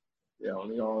 Yeah,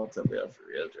 only Hawks up there for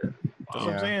real, Jeff. That's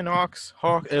what I'm saying. Hawks.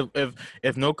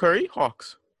 If no Curry,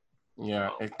 Hawks. Yeah,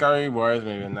 if Curry Warriors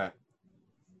maybe in that.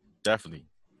 Definitely,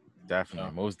 Yeah.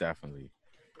 most definitely.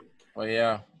 Well,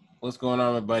 yeah. What's going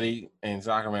on with Buddy in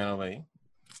Sacramento, Bay?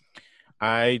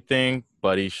 I think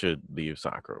Buddy should leave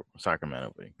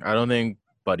Sacramento. I don't think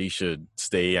Buddy should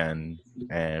stay and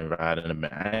ride in the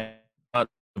man. Not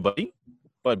Buddy,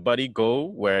 but Buddy, go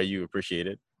where you appreciate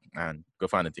it and go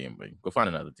find a team. Go find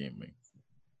another team.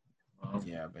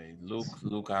 Yeah, babe.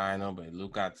 Luke, I know, but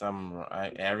Luke got something.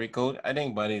 Every coach, I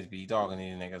think Buddy's be talking to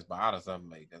these niggas bad or something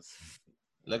like this.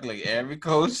 Look like every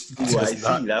coach.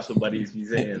 That's what Buddy's be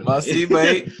saying. Must see,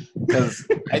 babe. Because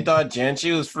I thought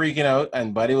Gentry was freaking out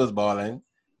and Buddy was balling.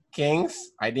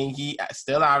 Kings, I think he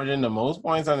still averaging the most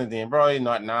points on the team. Probably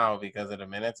not now because of the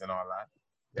minutes and all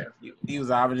that. Yeah. He was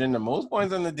averaging the most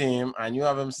points on the team, and you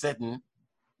have him sitting.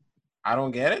 I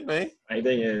don't get it, babe. My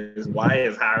thing is, why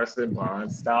is Harrison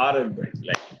Barnes starting?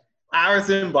 Like,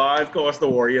 Harrison Barnes cost the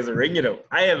Warriors a ring,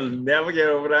 I have never get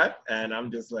over that, and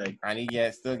I'm just like, And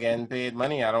he still getting paid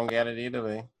money. I don't get it either,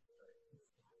 babe.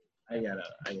 I gotta.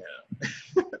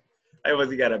 I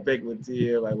was got a big one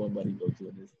team. I want Buddy go to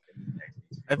in this next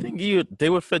week. I think they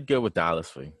would fit good with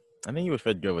Dallas. I think he would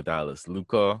fit good with Dallas.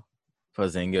 Luka,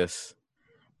 Porzingis,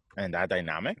 and that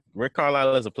dynamic. Rick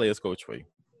Carlisle is a player's coach for you.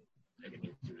 I can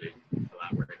need you to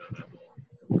elaborate on that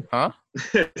more. Huh?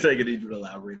 I can need you to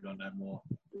elaborate on that more.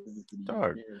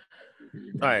 Dog.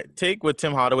 All right, take what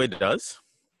Tim Hardaway does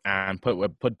and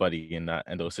put Buddy in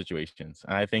those situations.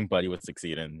 And I think Buddy would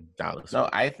succeed in Dallas. No,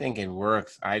 I think it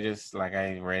works. I just, like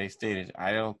I already stated,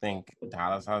 I don't think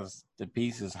Dallas has the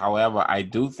pieces. However, I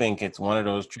do think it's one of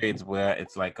those trades where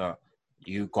it's like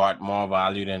you got more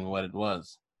value than what it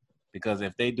was. Because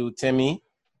if they do Timmy,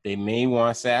 they may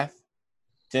want Seth.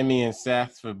 Timmy and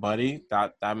Seth for Buddy,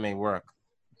 that may work.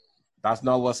 That's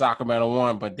not what Sacramento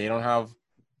want, but they don't have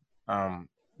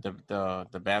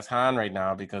the best hand right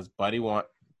now because Buddy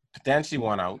potentially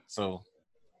want out. So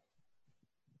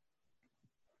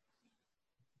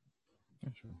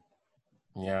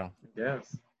yeah.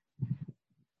 Yes.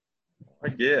 I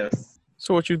guess.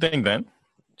 So what you think then?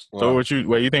 Well, So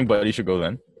where you think Buddy should go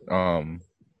then? What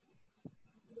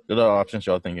other options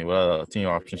y'all thinking? What other team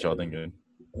options y'all thinking?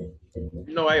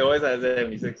 I always had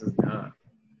 76ers gone.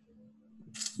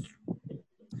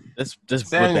 This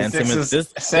Ben 76 Simmons. is-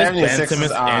 This 76 Ben Simmons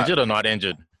is odd. injured or not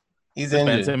injured? he's Ben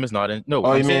injured. Simmons not in. No,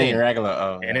 Oh, I'm you mean saying, irregular?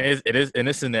 Oh, and it is in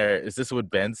this scenario. Is this with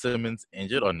Ben Simmons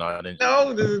injured or not injured?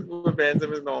 No, this is what Ben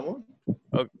Simmons normal.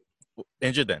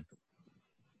 Injured then.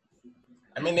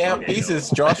 I mean, they have Okay, pieces.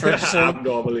 Josh Richardson.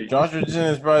 Normally. Josh Richardson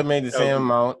has probably made the same Okay.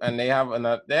 amount, and they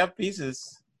have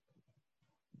pieces.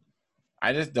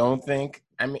 I just don't think.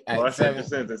 I mean, at Josh 7,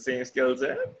 Richardson's the same skill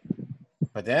set.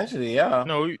 potentially, yeah.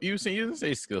 No, you didn't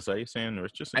say skill set. You saying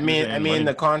Richardson? I mean,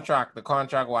 the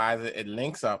contract wise, it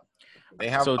links up. They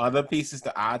have So- other pieces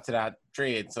to add to that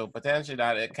trade, so potentially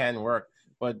that it can work.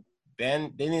 But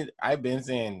Ben, I've been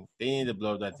saying they need to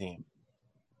blow that team.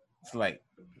 It's like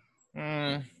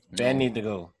Ben need to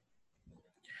go.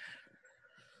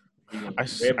 I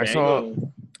saw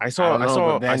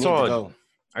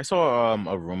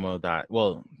a rumor that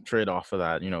trade off of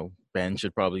that. Ben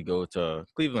should probably go to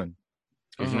Cleveland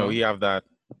because Mhm. he have that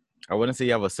I wouldn't say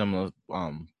you have a similar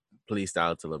play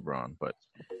style to LeBron, but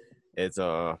it's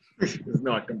It's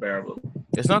not comparable.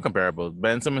 it's not comparable.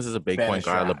 Ben Simmons is a big Ben point is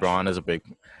guard. trash. LeBron is a big.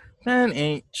 Ben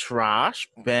ain't trash.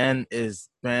 Ben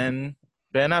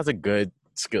has a good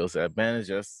skill set. Ben is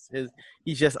just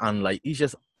he's just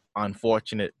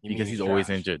unfortunate You mean because he's he's always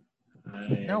trash? injured. I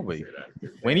ain't No gonna way. say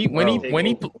that. When he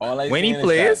All I when he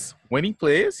saying is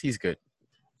plays, he's good.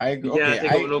 that You can't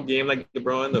take over no game like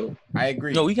LeBron though. I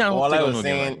agree. No, we can't All take I on was no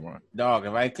game like saying, LeBron. dog,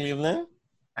 if I Cleveland,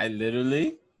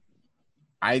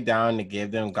 I down to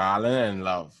give them Garland and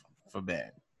Love for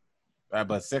Ben.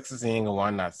 But Sixers ain't gonna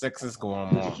want that. Sixers go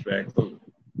on more. Disrespectful.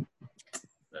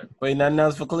 Wait, nothing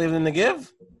else for Cleveland to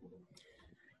give?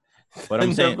 But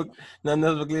I'm saying nothing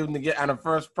else for Cleveland to get. And a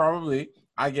first, probably,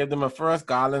 I give them a first,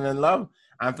 Garland and Love.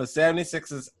 And for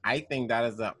 76ers, I think that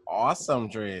is an awesome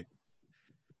trade.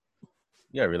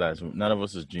 you gotta realize none of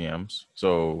us is GMs,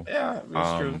 so Yeah,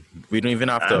 it's true. we don't even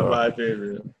have I'm to. my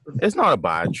favorite. It's not a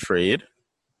bad trade,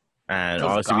 and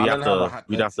 'Cause obviously Garland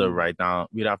we'd have to team. write down.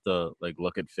 We'd have to like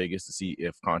look at figures to see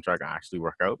if contract actually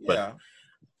work out. But Yeah.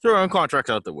 throwing contracts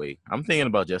out the way, I'm thinking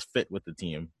about just fit with the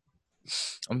team.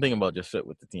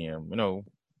 You know,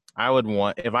 I would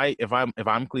want if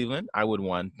I'm Cleveland, I would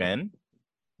want Ben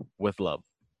with Love.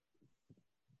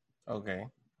 Okay.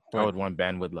 I would want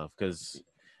Ben with Love because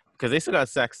they still got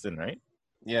Sexton, right?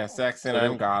 Yeah, Sexton So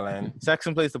and Garland.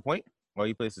 Sexton plays the point, or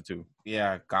he plays the two.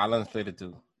 Yeah, Garland's played the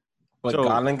two. But So-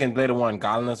 Garland can play the one.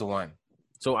 Garland is a one.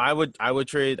 So I would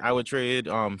trade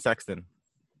Sexton.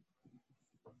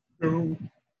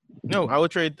 No, I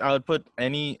would put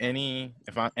any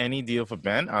deal for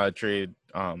Ben. I would trade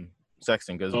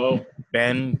Sexton because Oh,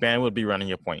 Ben would be running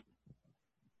your point.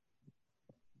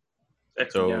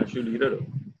 Sexton So- can't shoot either though.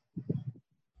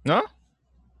 No,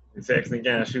 Sexton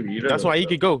can't shoot either. that's though, why he so.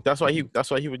 could go. That's why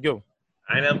he would go.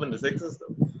 I ain't helping the Sixers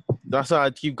though. That's why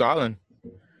I'd keep Garland.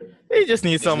 They just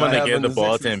need someone not to get the helping the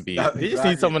ball to Sixers. Embiid. That's They just exactly-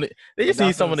 need someone. They just That's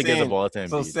need someone what to I'm get the saying. ball to Embiid.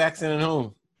 So Sexton and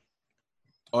who?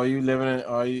 Are you living in?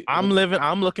 Are you? I'm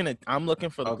looking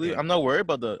for the. Okay. I'm not worried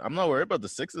about the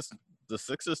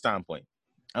Sixers standpoint.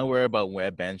 I'm worried about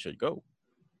where Ben should go.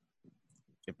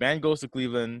 If Ben goes to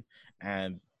Cleveland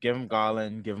and give him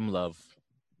Garland, give him Love.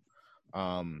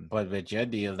 But with your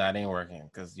deal, that ain't working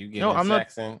because you give I'm not-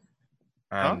 Sexton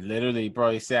and literally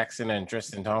probably Sexton and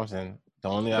Tristan Thompson. The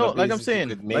only No, other like I'm pieces you saying-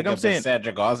 could make like I'm up is saying-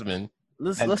 Cedric Osman.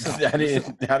 Listen, And listen,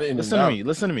 that ain't listen enough.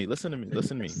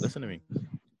 to me.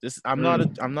 This I'm not an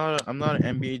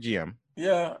NBA GM.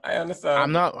 Yeah, I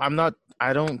understand.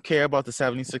 I don't care about the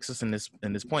 76ers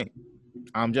in this point.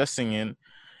 I'm just saying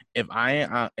if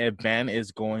Ben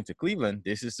is going to Cleveland,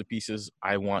 this is the pieces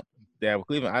I want there with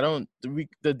Cleveland.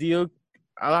 The deal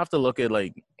I'll have to look at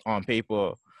like on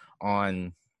paper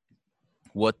on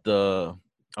what the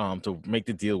to make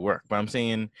the deal work. But I'm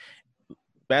saying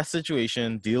best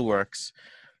situation, deal works.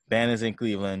 Ben is in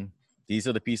Cleveland. These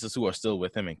are the pieces who are still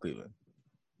with him in Cleveland.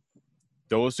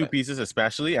 Those two pieces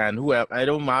especially, and whoever. I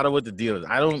don't matter what the deal is.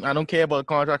 I don't care about the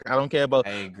contract. I don't care about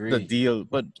I agree. the deal.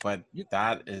 But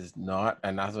that is not,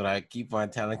 and that's what I keep on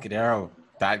telling Cadero.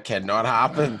 That cannot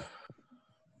happen.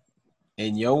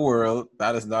 In your world,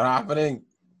 that is not happening.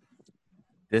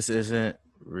 this isn't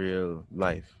real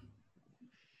life.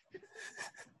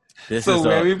 This So is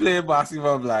when we play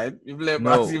basketball blind, we play No.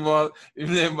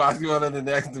 basketball in the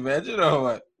next dimension or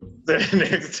what? The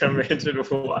next dimension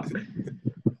of what?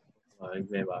 He's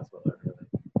playing basketball.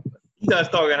 He does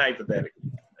talking hypothetically.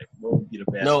 Like, what would be the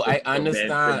best? No, I fit for understand.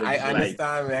 Ben I Simmons'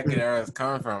 understand where Cadero is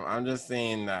coming from. I'm just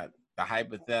saying that the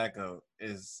hypothetical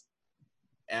is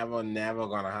never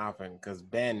gonna happen because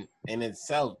Ben in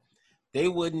itself, they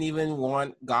wouldn't even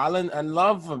want Garland and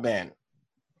Love for Ben.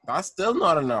 That's still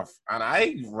not enough, and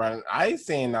I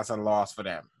saying that's a loss for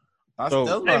them. That's So,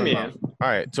 still I not mean, enough. all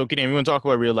right. So, Kenny, we want to talk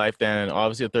about real life. Then,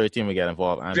 obviously, a third team will get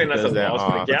involved, and Saying that's because a there loss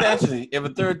for the are Cavs? Potentially, if a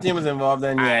third team is involved,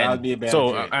 then yeah, that'd be a better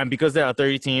so trade. and because there are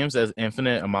 30 teams, there's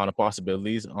infinite amount of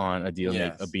possibilities on a deal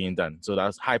Yes. being done. So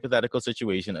that's hypothetical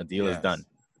situation. A deal is Yes. done,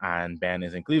 and Ben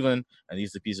is in Cleveland, and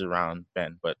these are the pieces around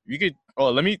Ben. But you could. Oh,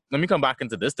 let me come back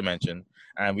into this dimension,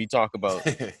 and we talk about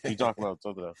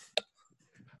something else.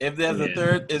 If there's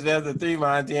a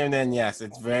three-man team, then yes,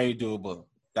 it's very doable.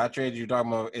 That trade you're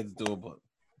talking about, it's doable.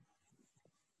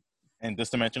 In this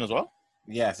dimension as well.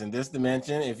 Yes, in this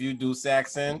dimension, if you do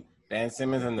Saxon, Ben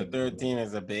Simmons, and the third team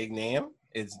is a big name,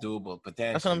 it's doable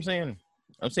potentially. That's what I'm saying.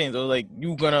 So like we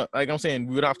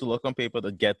would have to look on paper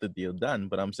to get the deal done.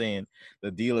 But I'm saying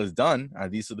the deal is done,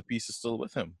 and these are the pieces still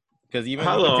with him. Because even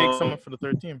if you can take someone for the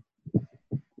third team.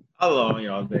 How long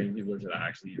y'all think people should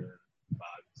actually even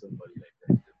value somebody like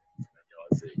that?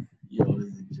 Y'all say, yo,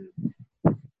 this is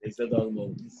just, they still talking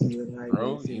about the ceiling height.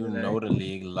 Bro, you know the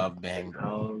league love Ben, bro.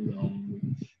 How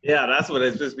long? Yeah, that's what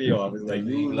it just me off. It's The like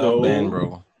league love Ben,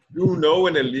 bro. you know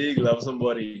when the league loves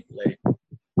somebody, like,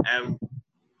 and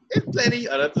there's plenty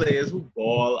other players who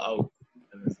ball out,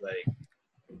 and it's like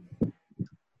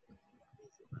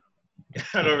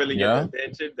I don't really Yeah. get the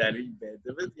attention that he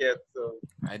benefits yet. So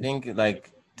I think,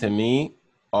 like, to me,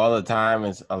 all the time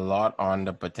is a lot on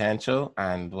the potential,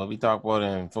 and what we talk about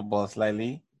in football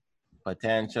slightly,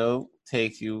 potential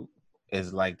takes you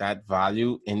is like that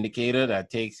value indicator that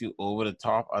takes you over the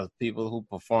top of people who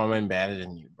performing better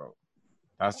than you, bro.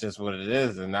 That's just what it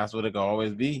is, and that's what it can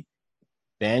always be.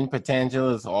 Ben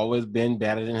potential has always been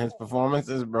better than his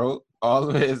performances, bro.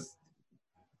 Always.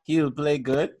 He'll play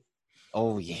good.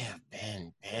 Oh yeah,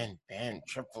 Ben,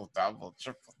 triple double.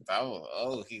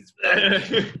 Oh, he's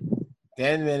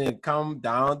then when it come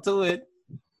down to it,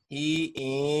 he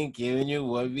ain't giving you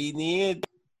what we need.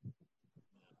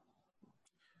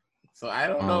 So I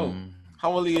don't know.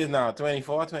 How old he is now?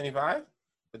 24, 25?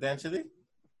 Potentially?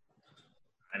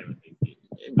 I don't think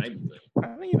it might be.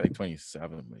 I think he's like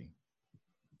 27, maybe.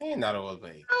 He ain't not old,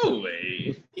 babe. No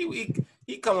way.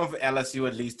 He coming for LSU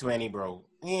at least 20, bro.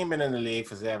 He ain't been in the league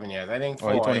for 7 years. I think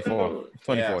 4. Oh, he's 24.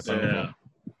 24, Yeah, 24. Yeah.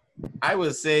 I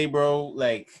would say, bro,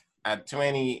 like at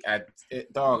 20,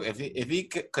 dog, if he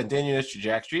continue this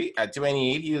trajectory at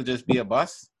 28, he'll just be a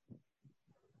bust.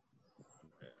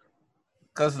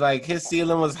 Cause like his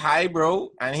ceiling was high,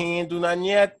 bro, and he ain't do nothing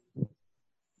yet.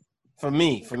 For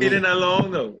me. It ain't that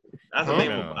long though. That's the thing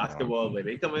Yeah. with basketball. Like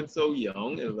they come in so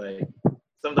young. It's like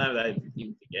sometimes I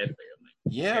even forget. Like, I'm like,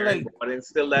 Yeah, like but it's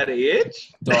still that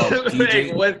age. dog,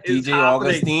 Like, what is DJ happening?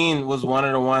 Augustine was one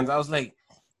of the ones. I was like,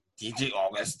 DJ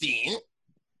Augustine?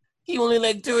 He only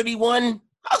like 31.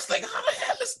 I was like, how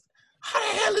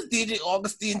the hell is DJ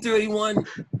Augustine 31?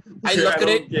 I Yeah, look I at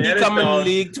it, don't get he it, come in dog.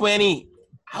 league 20.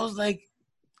 I was like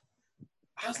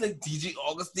DJ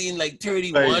Augustine like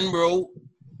 31, Like, bro.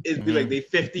 It'd be like they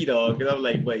 50 dog, and I'm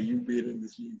like, but you been in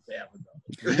this league forever,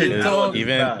 dog. Yeah, dog.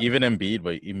 Even Embiid,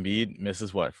 but Embiid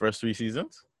misses what? First 3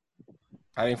 seasons?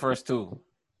 I think first 2.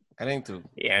 I think 2.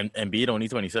 Yeah, and Embiid only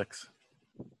 26.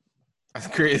 That's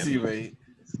crazy, man.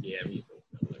 Scare me.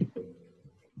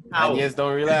 I just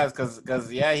don't realize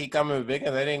because yeah, he coming with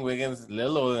Wiggins. I think Wiggins a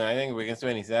little older. I think Wiggins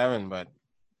 27, but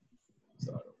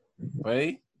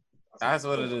right, that's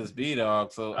what it is, B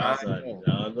dog. So That's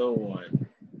another one.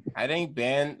 I think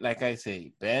Ben, like I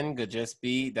say, Ben could just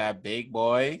be that big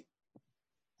boy.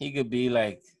 He could be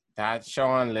like that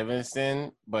Sean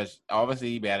Livingston, but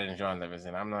obviously he better than Sean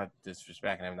Livingston. I'm not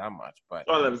disrespecting him that much, but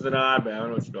Sean Livingston, I don't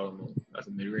know what you're talking about. That's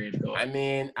a mid-range dog. I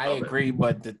mean, I agree,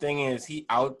 but the thing is, he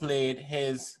outplayed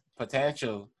his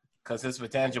potential because his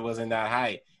potential wasn't that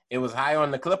high. It was high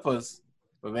on the Clippers,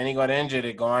 but when he got injured,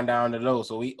 it gone down the low.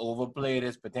 So he overplayed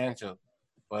his potential.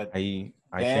 But I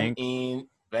Ben think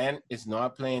is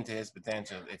not playing to his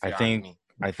potential. If you I ask think me.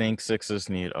 I think Sixers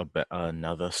need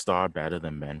another star better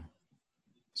than Ben.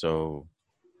 So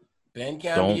Ben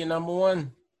can't be a number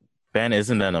one. Ben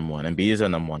isn't the number one, and B is a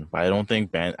number one. But I don't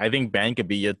think Ben. I think Ben could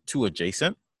be your 2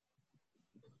 adjacent.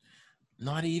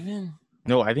 Not even.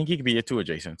 No, I think he could be your 2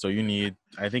 adjacent. So you need.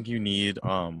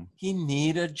 He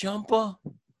need a jumper.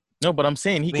 No, but I'm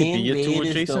saying he could be your 2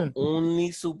 adjacent. Is the only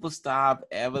superstar I've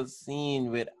ever seen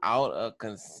without a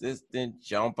consistent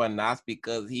jumper, and that's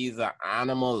because he's an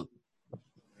animal.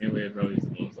 Anyway, bro, he's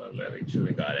the most athletic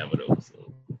shooting guard ever, though.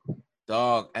 So.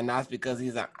 Dog, and that's because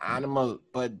he's an animal.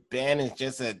 But Ben is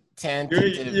just a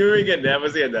tentative. You can never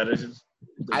say that. It's just.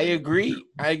 I agree,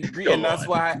 Come and that's on.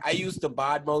 why I used to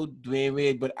badmouth Dwayne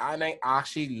Wade. But I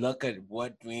actually look at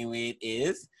what Dwayne Wade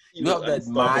is. You have to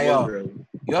admire.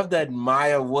 You have to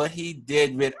admire what he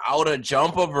did without a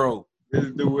jumper, bro.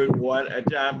 This dude won a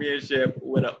championship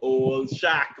with an old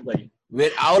Shaq, like.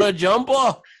 Without a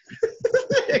jumper.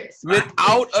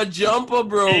 Without a jumper,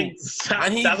 bro. Exactly.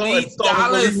 And he That's beat how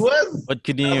Dallas. he was. But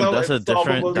Kadeem, that's a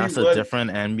unstoppable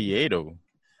different NBA though.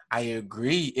 I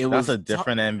agree. That's a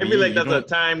different NBA. I feel like that's a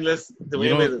timeless.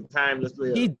 Dwayne Wade is a timeless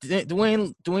player.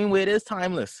 Dwayne Wade is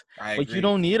timeless. I But agree. you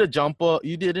don't need a jumper.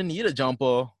 You didn't need a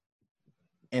jumper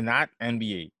in that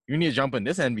NBA. You need a jumper in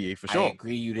this NBA for sure. I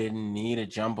agree. You didn't need a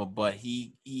jumper, but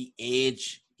he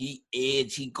aged. He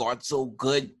aged. He got so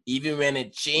good. Even when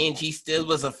it changed, he still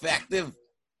was effective.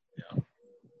 Yeah.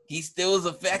 He still was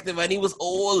effective, and he was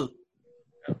old.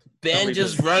 Yeah. Ben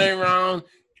just running around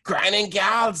grinding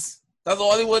gals. That's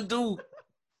all he would do.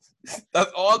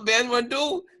 That's all Ben would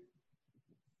do.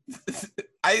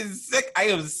 I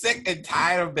am sick and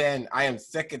tired of Ben. I am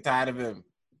sick and tired of him.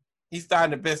 He's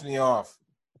starting to piss me off.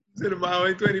 To the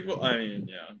Maui 24. I mean,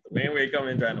 yeah. Dwayne Wade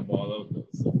coming trying to ball out. Though,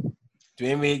 so.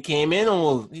 Dwayne Wade came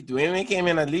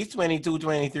in at least 22,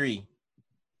 23.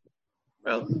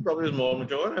 Well, this is probably his more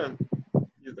mature than.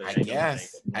 I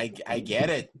guess. I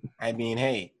get it. I mean,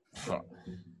 hey,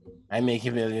 I make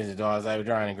millions of dollars. I was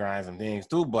trying to grind some things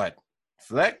too, but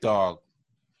Fleck, dog,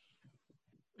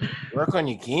 work on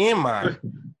your game, man.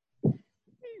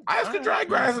 I was gonna try to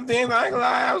grind some things. I ain't gonna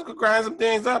lie. I was gonna grind some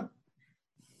things up.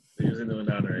 So you're doing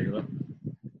that on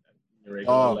the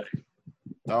regular.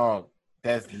 Dog,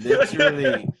 that's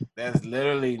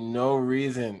literally no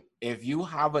reason. If you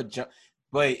have a jump,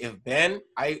 but if Ben,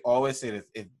 I always say this,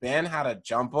 if Ben had a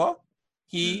jumper,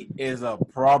 he is a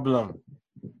problem.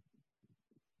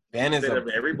 Ben is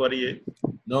everybody.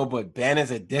 No, but Ben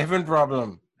is a different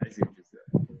problem. I see what you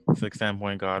said. 6'10"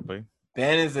 point guard, boy.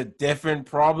 Ben is a different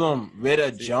problem with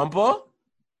a jumper.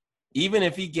 Even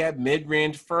if he get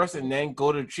mid-range first and then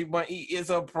go to 3-point, he is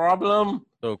a problem.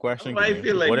 So question: I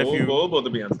feel like what if you about to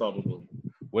be unstoppable?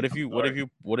 What if you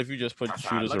just put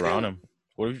shooters around him?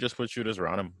 What if you just put shooters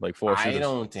around him, like 4 shooters? I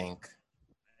don't think.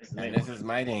 And this is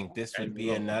my thing. This would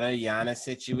be another Giannis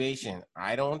situation.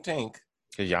 I don't think.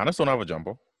 Because Giannis don't have a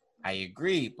jumper. I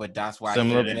agree, but that's why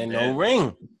Similar he's winning no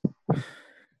ring.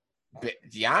 But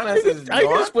Giannis is I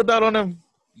can just put that on him.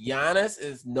 Giannis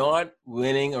is not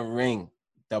winning a ring.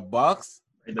 The Bucks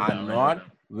are not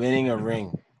winning a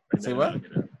ring. Say what? Write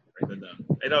that down.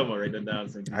 I know I'm gonna write that down.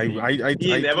 I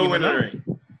never win a ring.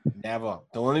 Never.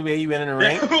 The only way you win in a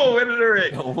ring. Never win in a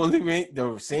ring. The only way,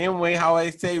 the same way how I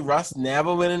say Russ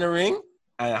never win in a ring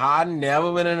and Harden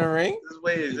never win in a ring. This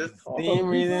way is just same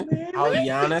reason how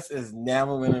Giannis is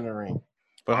never winning a ring.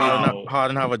 But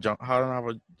Harden have a jump. Harden have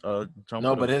a jump.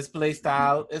 No, but his play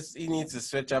style is he needs to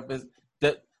switch up his.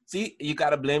 See, you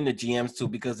gotta blame the GMs too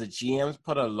because the GMs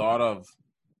put a lot of,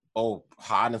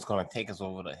 Harden's gonna take us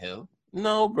over the hill.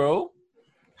 No, bro,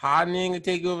 Harden ain't gonna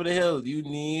take you over the hill. You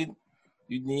need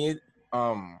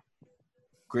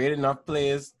great enough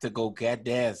players to go get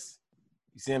theirs.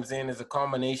 You see what I'm saying? It's a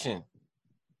combination.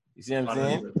 You see what I'm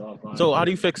saying? So how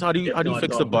do you fix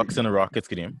the Bucks and the Rockets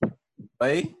game?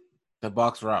 Hey, the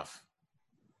Bucks rough.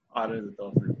 How do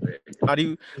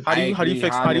you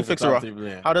fix the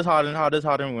Rockets? How does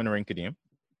Harden win a ring, Kadeem?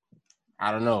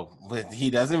 I don't know, but he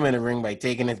doesn't win a ring by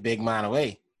taking his big man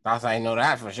away. That's how I know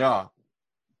that for sure.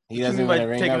 He doesn't win a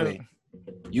ring that way.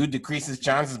 You decrease his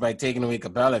chances by taking away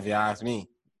Capella, if you ask me.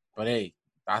 But hey,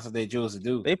 that's what they chose to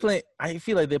do. I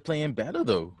feel like they're playing better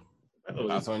though.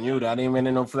 That's on you. That ain't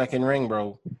winning no flecking ring,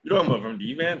 bro. You talking about from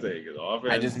defense?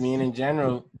 I just mean in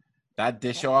general. That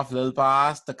dish off little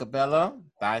pass to Capella,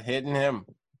 that hitting him.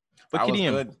 But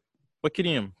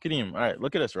Kadeem, all right,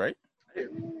 look at this, right?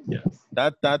 Yes.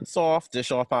 That soft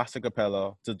dish off pass to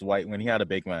Capella to Dwight when he had a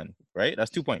big man, right?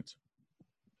 That's 2 points.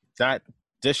 That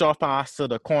dish off pass to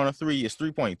the corner 3 is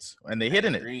 3 points, and they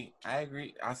hitting it. I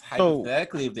agree. That's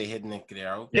hypothetically if they hitting it,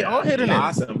 Cadero. They are hitting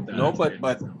it. No, but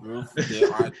Roof, they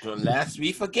are. Lest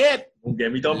we forget. Don't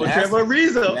get me talking about Trevor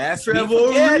Ariza.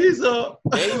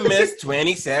 They missed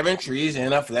 27 trees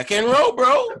in a flecking row,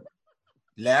 bro.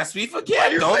 Lest we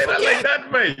forget. Don't forget. Like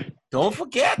that, mate? Don't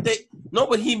forget that. No,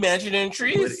 but he mentioned in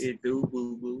trees. What it do,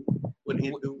 boo boo? What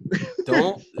it do?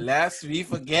 Don't lest we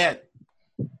forget.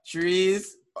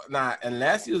 Trees. Nah,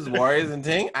 unless you was Warriors and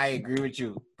thing, I agree with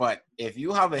you. But if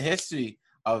you have a history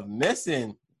of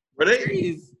missing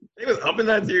trees, they was up in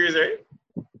that series, right?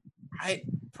 I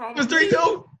probably it was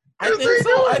 3-2. I think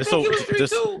so. I think it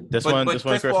was 3-2. This one,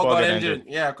 Chris Paul got injured.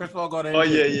 Yeah, Chris Paul got injured. Oh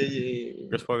yeah.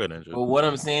 Chris Paul got injured. But what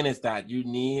I'm saying is that you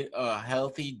need a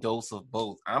healthy dose of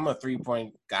both. I'm a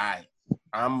 3-point guy.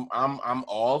 I'm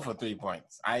all for 3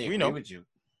 points. I agree with you.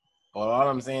 But all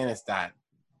I'm saying is that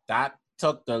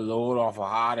took the load off of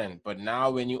Harden. But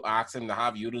now when you ask him to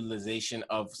have utilization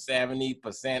of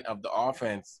 70% of the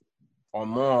offense or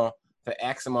more for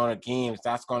X amount of games,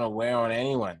 that's going to wear on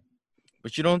anyone.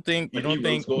 But you don't think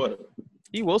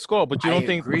he will score, but you don't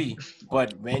think. I agree.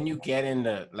 But when you get in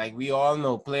like we all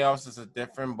know, playoffs is a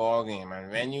different ball game, and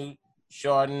when you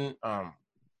shorten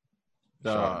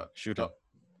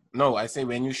no, I say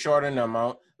when you shorten the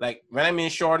amount. Like when I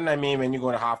mean shorten, I mean when you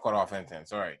go to half court offense.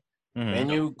 Sorry, when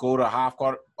you go to half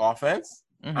court offense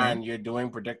and you're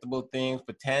doing predictable things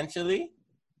potentially.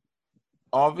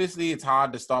 Obviously, it's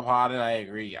hard to stop Harden. I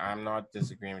agree. I'm not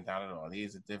disagreeing with that at all.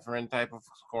 He's a different type of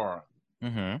scorer.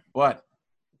 But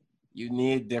you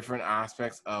need different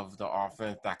aspects of the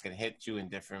offense that can hit you in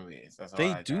different ways. That's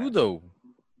they do, though.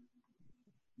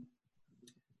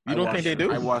 You don't think they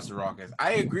do? I watched the Rockets.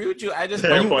 I agree with you. I just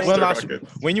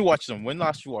when you watch them. When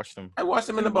last you watched them? I watched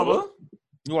them in the bubble.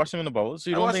 You watched them in the bubble.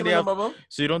 So you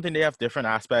don't think they have different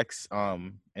aspects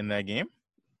in that game?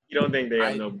 You don't think they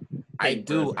have no I paint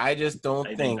do. presence? I just don't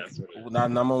I think think. that's what it is. Now,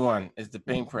 number one is the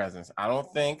paint presence. I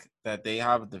don't think that they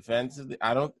have a defensive.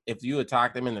 I don't. If you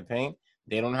attack them in the paint,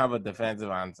 they don't have a defensive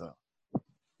answer.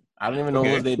 I don't even know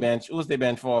Okay. who's they bench. Who's they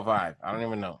bench 4 or 5? I don't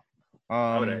even know.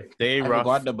 They I rough.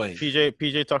 forgot the boy.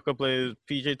 PJ Tucker plays.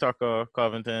 PJ Tucker,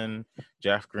 Covington,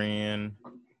 Jeff Green.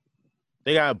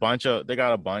 They got a bunch of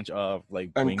like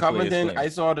And wing players Covington, playing. I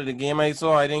saw that the game I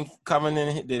saw. I think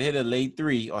Covington did hit a late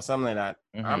 3 or something like that.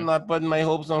 I'm not putting my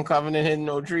hopes on Covington hitting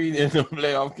no 3 in the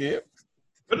playoff game.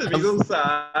 But it's so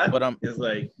sad. But It's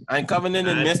like And Covington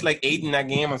had missed like 8 in that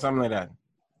game or something like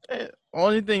that.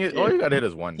 Only thing is, all you gotta hit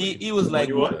is one. He was what like,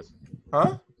 you watch.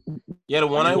 huh? Yeah, the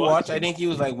one I you watched, watch? I think he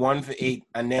was like 1 for 8,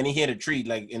 and then he hit a tree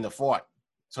like in the 4th.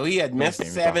 So he had missed game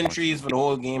you 7 talking trees for the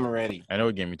whole game already. I know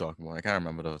what game you're talking about. I can't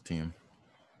remember the team.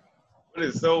 What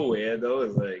is so weird though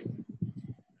is like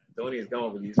Tony's come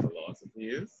up with these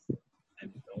philosophies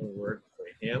and it don't work for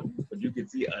him, but you can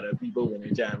see other people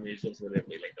winning championships with him,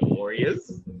 like the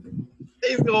Warriors.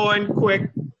 He's going quick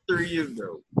threes,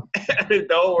 bro. It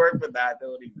don't work for that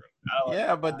Tony, bro.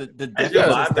 Yeah, but the I difference feel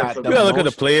is bad that for the You gotta look at the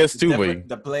motion- players too, boy.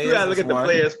 the players. You gotta look is at the one,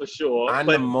 players for sure. and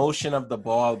But the motion of the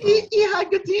ball, bro. he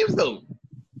had good teams though.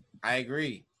 I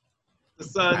agree. The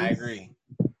Suns. I agree.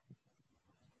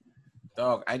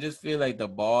 Dog, I just feel like the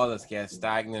ball is getting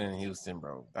stagnant in Houston,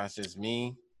 bro. That's just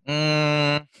me.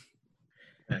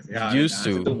 Used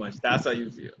to. Too much. That's how you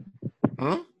feel.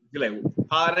 Hmm? You feel like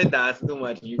Harden dance too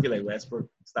much. You feel like Westbrook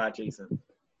start chasing.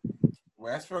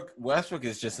 Westbrook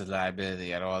is just a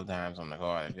liability at all times on the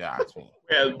court, if you ask me.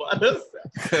 Well, but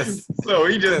 'Cause, so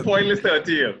he just pointless to a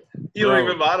team. He don't Bro.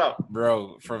 even matter.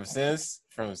 bro, from since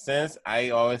I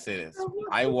always say this.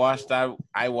 I watched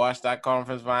that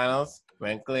conference finals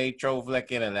when Clay throw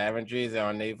flicking 11 trees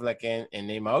on they flicking in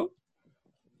they mouth.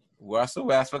 Russell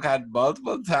Westbrook had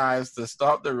multiple times to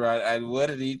stop the run, and what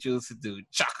did he choose to do?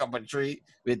 Chuck up a tree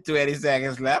with 20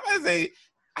 seconds left. I say,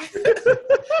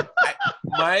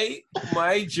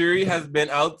 my jury has been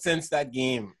out since that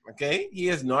game. Okay, he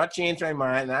has not changed my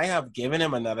mind, and I have given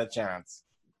him another chance.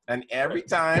 And every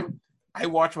time I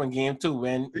watch one game too,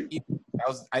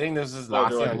 I think this was his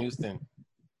last year in Houston.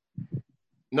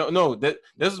 No, this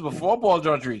was before Paul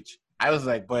George reached. I was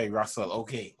like, boy, Russell,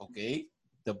 okay.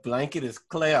 The blanket is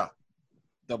clear.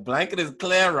 The blanket is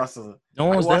clear, Russell. No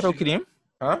one was there, though, it. Kadeem.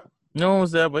 Huh? No one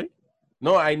was there, boy.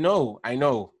 No, I know.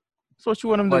 So what you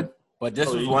want him to do? But this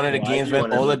Oh, was you- one of the why games you when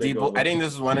want him to take Oladipo. over? I think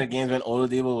this was one of the games when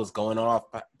Oladipo was going off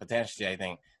potentially. I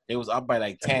think they was up by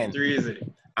like 10, 3 is it?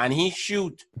 and he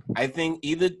shoot. I think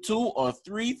either 2 or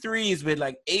 3 threes with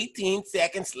like 18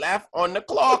 seconds left on the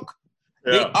clock.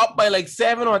 They Yeah. up by like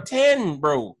 7 or 10,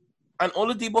 bro. And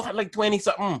Oladipo had like 20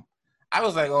 something. I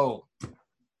was like, oh,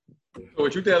 So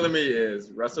what you telling me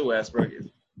is Russell Westbrook is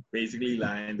basically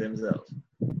lying to himself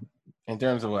in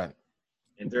terms of what?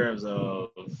 in terms of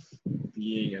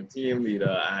being a team leader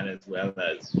and as well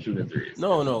as shooting threes.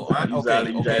 No. You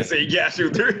trying to say he can't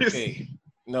shoot threes? Okay.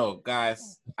 No,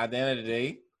 guys. At the end of the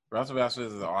day, Russell Westbrook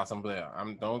is an awesome player.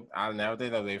 I'll never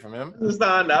take that away from him.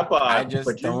 Understand that part. I just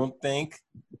but don't think.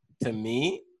 To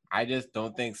me, I just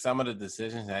don't think some of the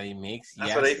decisions that he makes.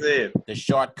 That's what they said. The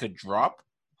shot could drop.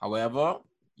 However,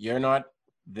 you're not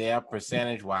there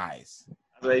percentage wise.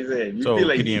 That's what they said. You So, feel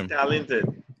like Kadeem. he's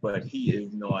talented, but he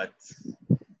is not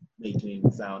making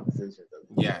sound decisions.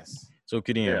 Yes. So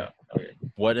Kadeem, Yeah. Okay.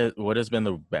 what has been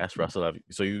the best Russell? All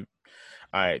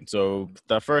right. So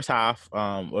the first half,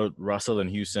 Russell in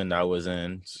Houston, that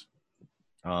wasn't.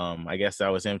 I guess that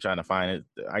was him trying to find it.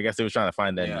 I guess they was trying to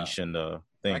find that Yeah. niche in the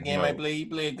thing. That game he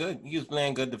played good. He was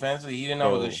playing good defensively. He didn't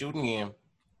have a good shooting game.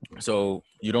 So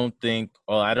you don't think?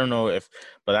 Well, I don't know if,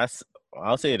 but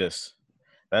I'll say this: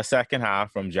 that second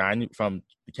half from the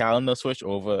calendar switch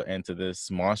over into this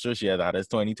monstrous year that is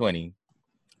 2020.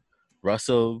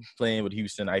 Russell playing with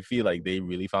Houston, I feel like they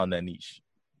really found that niche.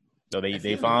 So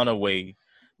they found a way.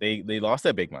 They lost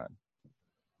their big man,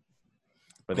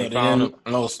 but they found.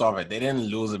 No, stop it. They didn't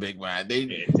lose a big man.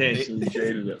 They Intentionally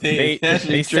traded him. They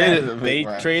traded a big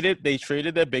man. traded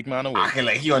their big man away. Okay,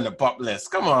 like he on the pop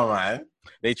list. Come on, man.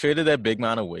 They traded their big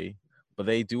man away, but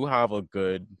they do have a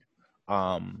good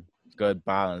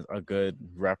balance, a good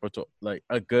repertoire, like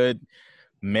a good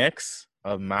mix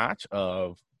of match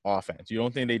of offense. You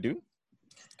don't think they do?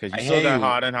 Because you still got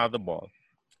Harden have the ball,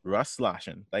 Russ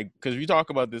slashing. Like, because we talk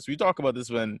about this in the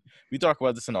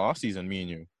offseason, me and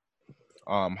you.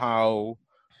 How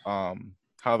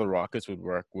the Rockets would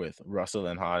work with Russell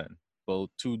and Harden, both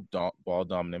two ball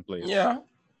dominant players. Yeah.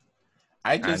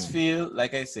 I just feel,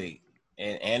 like I say,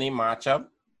 in any matchup,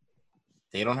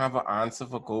 they don't have an answer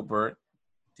for Gobert.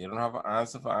 They don't have an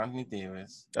answer for Anthony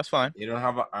Davis. That's fine. They don't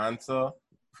have an answer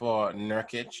for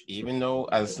Nurkic, even though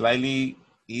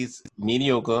he's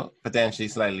mediocre, potentially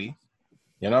slightly.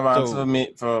 You're not around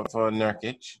for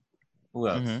Nurkic. Who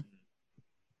else? Mm-hmm.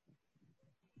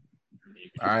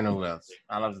 I know who else.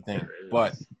 I love the thing.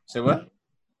 But say what?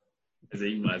 I say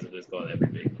you might as well just call every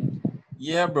big one.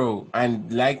 Yeah, bro.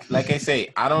 And like I say,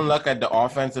 I don't look at the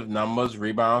offensive numbers,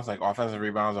 rebounds, like offensive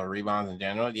rebounds or rebounds in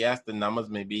general. Yes, the numbers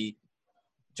may be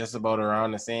just about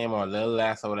around the same or a little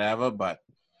less or whatever, but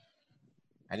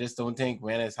I just don't think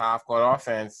when it's half court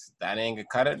offense, that ain't gonna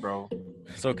cut it, bro.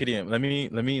 So Kadeem, let me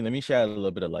shed a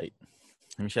little bit of light.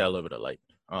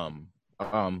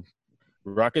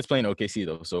 Rockets playing OKC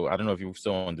though, so I don't know if you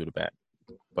still want to do the bet,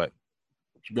 but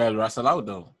You better Russell out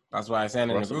though. That's why I said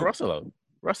in the group. Russell out.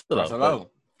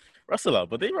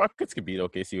 But the Rockets could beat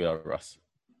OKC without Russ.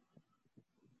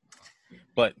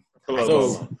 But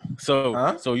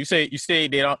so you say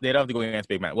they don't have to go against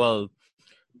big man. Well,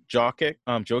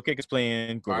 Jokic is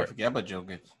playing Gobert. I forget about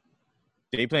Jokic.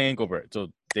 They playing Gobert,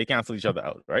 so they cancel each other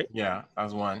out, right? Yeah,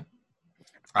 that's one.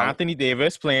 Anthony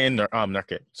Davis playing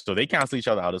Nurkic, so they cancel each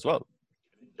other out as well.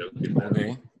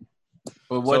 Okay.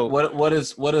 But what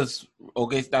is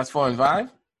okay? That's 4 and 5.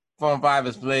 4 and 5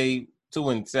 is play 2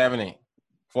 and 7.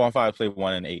 4 and 5 play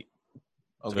 1 and 8.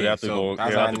 Okay, so they have to go.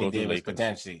 That's they have to Anthony go through Davis Lakers.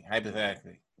 potentially,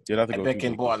 hypothetically. They'd have to I go pick through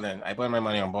in Portland. I put my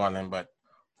money on Portland, but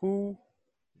who?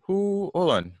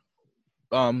 Hold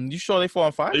on. You sure they 4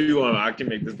 and 5? I can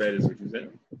make this bet. Is what you said.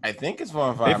 I think it's 4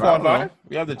 and 5. They 4 and 5?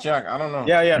 We have to check. I don't know.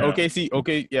 Yeah.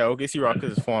 OKC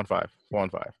Rockets is 4 and 5. 4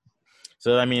 and 5.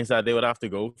 So that means that they would have to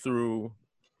go through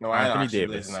No, Anthony actually,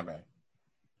 Davis. It's not bad.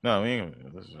 No, we ain't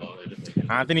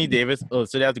Anthony Davis. Oh,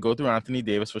 so they have to go through Anthony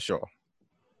Davis for sure.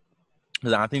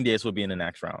 Because Anthony Davis will be in the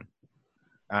next round.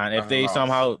 And if they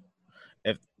somehow,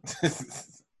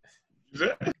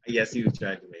 yes, he was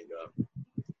trying to make up.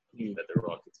 He knew that the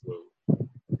Rockets will.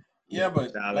 Yeah,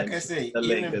 but like I say, the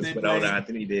even if Lakers they without play,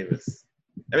 Anthony Davis.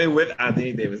 I mean, with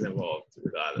Anthony Davis involved,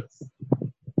 regardless.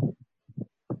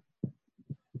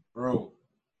 bro,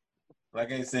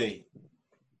 like I say,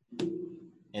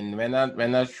 and when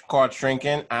that court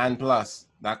shrinking, and plus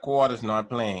that court is not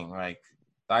playing, like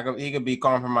he could be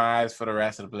compromised for the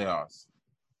rest of the playoffs.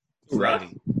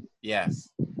 Right.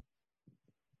 Yes.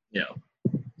 Yeah.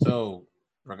 So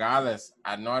regardless,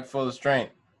 at not full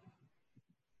strength,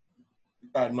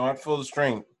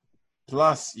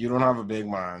 plus you don't have a big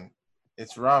man.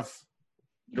 It's rough.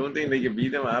 You don't think they can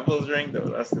beat them at full strength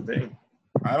though? That's the thing.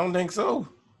 I don't think so.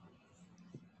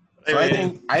 So I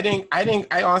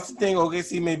honestly think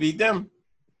OKC may beat them.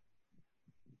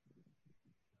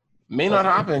 May not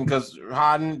happen because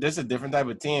Harden, this is a different type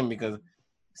of team because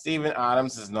Steven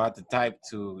Adams is not the type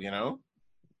to,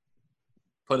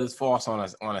 put his force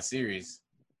on a series.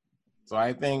 So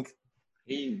I think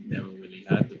he never really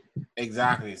had to.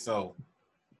 Exactly. So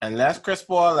unless Chris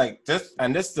Paul this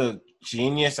is the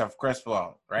genius of Chris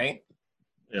Paul, right?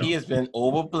 Yeah. He has been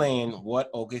overplaying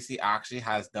what OKC actually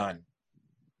has done.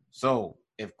 So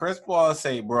if Chris Paul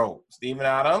say, bro, Steven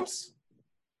Adams,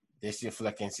 this your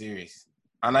flicking series.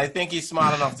 And I think he's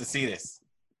smart enough to see this.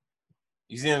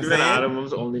 You see what I'm saying? Steven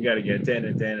Adams only got to get 10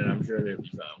 and 10, and I'm sure they'll be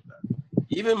fine with that.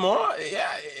 Even more,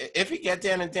 yeah. If he get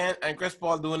 10 and 10, and Chris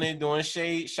Paul doing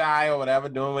shy or whatever,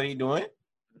 doing what he doing,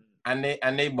 and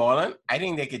they balling, I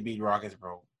think they could beat Rockets,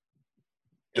 bro.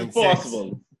 It's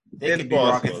possible. They could beat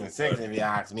Rockets in 6 if you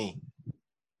ask me.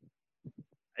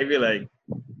 I feel like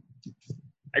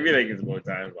it's more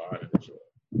time for Harden to show up.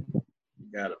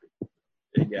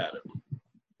 It gotta be.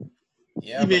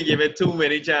 Yeah, he been given too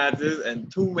many chances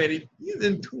and he's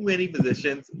in too many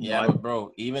positions. Yeah, but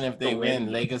bro, even if they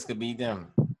win, Lakers could beat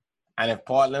them. And if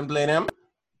Portland play them,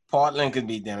 Portland could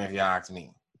beat them if you ask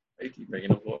me. They keep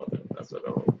bringing up Portland. That's what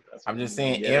I'm just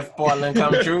saying, if Portland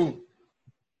come true,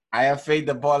 I have faith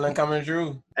that Portland coming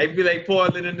true. I feel like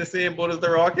Portland in the same boat as the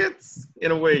Rockets,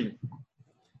 in a way.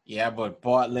 Yeah, but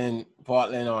Portland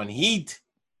on heat.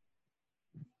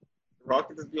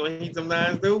 Rockets be on heat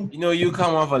sometimes, too. You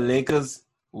come off a Lakers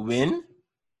win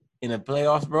in the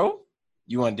playoffs, bro.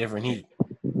 You want different heat.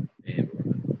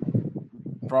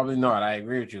 Probably not. I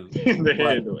agree with you. They ain't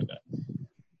doing that.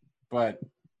 But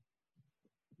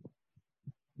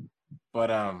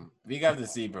we got to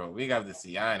see, bro. We got to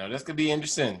see. I know this could be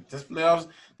interesting. This playoffs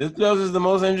is the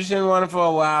most interesting one for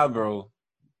a while, bro.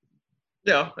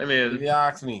 Yeah, I mean, if you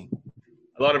ask me.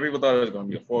 A lot of people thought it was going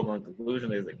to be a foregone conclusion.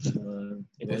 They was like,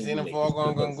 it's in a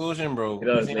foregone conclusion, bro. It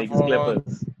does make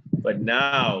Clippers. But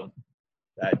now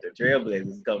that the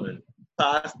Trailblazers coming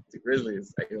past the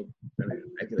Grizzlies, I feel like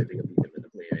they could beat them in the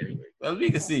play anyway. Well,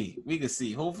 we can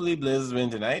see. Hopefully, Blazers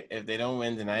win tonight. If they don't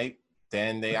win tonight,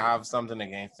 then they have something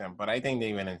against them. But I think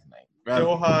they win tonight. Well,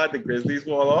 so hard the Grizzlies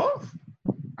fall off.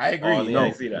 I agree. Ollie, No,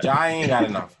 I see that. Ja ain't got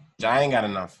enough. Ja ain't got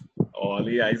enough.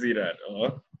 Ollie, I see that.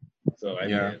 So I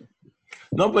Yeah. mean,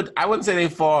 No, but I wouldn't say they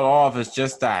fall off. It's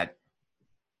just that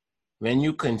when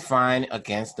you confine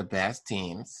against the best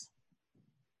teams,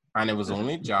 and it was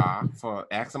only Ja for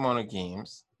X amount of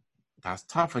games, that's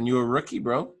tough. And you're a rookie,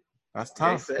 bro. That's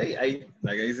tough. like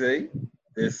I say,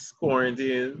 this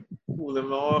quarantine cool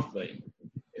him off. Like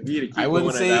if he to keep I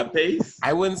wouldn't going say- at that pace,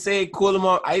 I wouldn't say cool him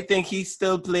off. I think he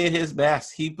still played his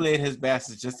best. He played his best.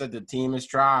 It's just that the team is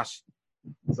trash.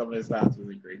 some of his stats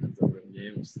wasn't great in some of them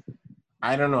games.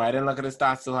 I don't know. I didn't look at the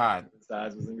stats too hard. The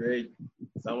stats wasn't great.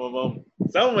 Some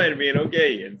might have been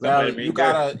okay, and some might Well, have been you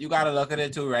good. gotta look at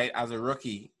it too, right? As a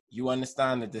rookie, you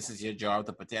understand that this is your job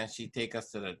to potentially take us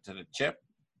to the chip.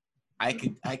 I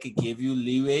could give you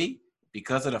leeway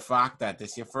because of the fact that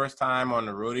this is your first time on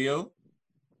the rodeo,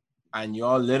 and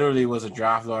y'all literally was a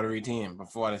draft lottery team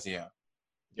before this year,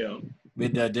 Yeah.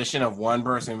 with the addition of one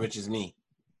person, which is me.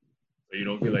 So you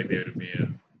don't feel like they would have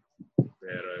been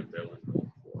better if there was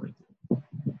no quarantine.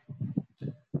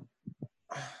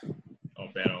 Or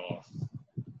better off.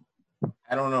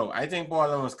 I don't know. I think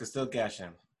Portland could still catch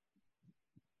him.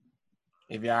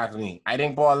 If you ask me, I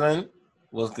think Portland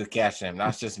could catch him.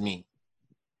 That's just me.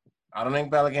 I don't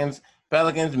think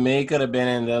Pelicans may could have been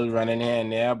in a little running here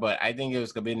and there, but I think it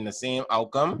was could have been the same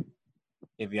outcome.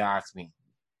 If you ask me,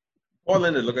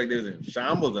 Portland, it looked like they was in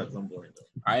shambles at some point.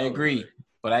 Though. I agree.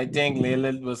 But I think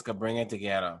Lillard could bring it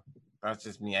together. That's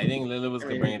just me. I think Lillard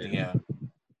could bring it together.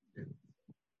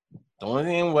 The only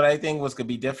thing what I think could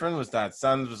be different was that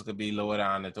Suns could be lower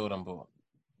down the totem pole.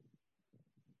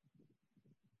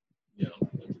 Yeah. I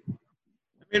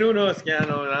mean, who knows? Can't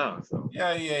know now. So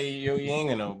Yeah, you ain't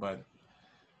gonna know, but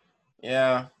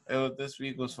yeah, this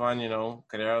week was fun, you know.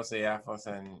 Cadero say for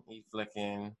and he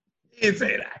flicking. he didn't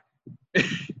say that.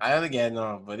 I don't get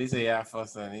no, but he say for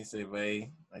and he say, "Wait,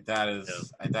 like that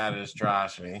is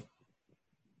trash, man."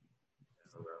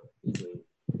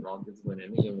 Rockets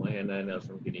winning. He didn't want to hear nothing else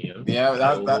from Gideon. Yeah,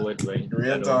 that's over with play.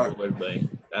 Real That talk. over with play.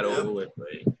 That Real- over with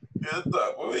play. Yeah,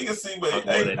 well, we can see, but Not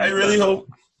more than I he's really done.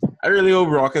 hope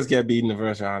Rockets get beat in the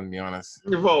first round. To be honest,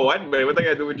 For what, man? What they got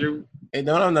to do with you? it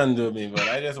don't have nothing to do with me, but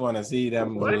I just want to see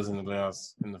them What? lose in the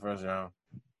playoffs in the first round.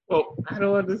 Well, I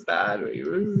don't understand.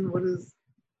 Man. What is?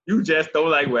 You just don't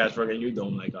like Westbrook and you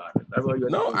don't like Harden. That's all you.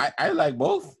 No, I like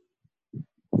both.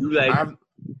 You like.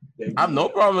 I have no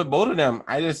problem with both of them.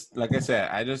 I just, like I said,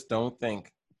 I just don't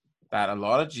think that a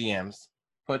lot of GMs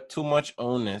put too much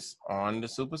onus on the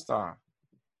superstar.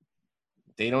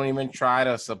 They don't even try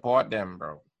to support them,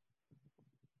 bro.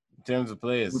 In terms of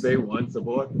players, Who they want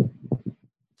support?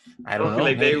 I don't know. Feel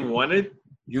like they Maybe. wanted.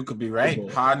 You could be right.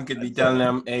 Support. Harden could be That's telling it.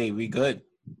 them, "Hey, we good."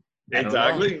 I don't know.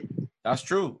 Exactly. That's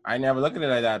true. I never look at it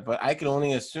like that, but I can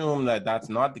only assume that that's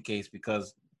not the case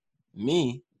because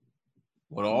me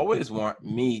would always want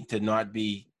me to not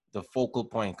be the focal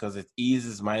point because it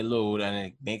eases my load and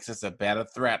it makes us a better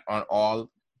threat on all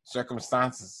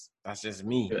circumstances. That's just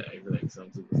me. Yeah, I feel like some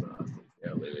superstars.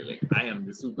 Yeah, like I am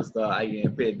the superstar. I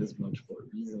get paid this much for a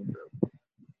reason, bro.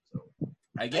 So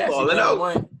I guess you balling may have a out.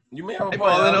 point. You may have a I point.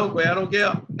 balling out, but I don't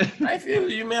care. I feel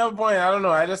you may have a point. I don't know.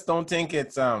 I just don't think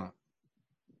it's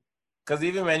because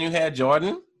even when you had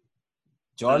Jordan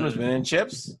was winning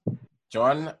chips.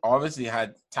 Jordan obviously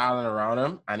had talent around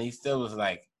him, and he still was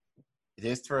like,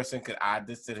 this person could add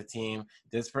this to the team.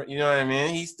 You know what I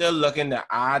mean? He's still looking to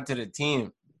add to the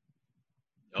team.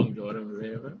 Young Jordan was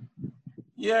there, man.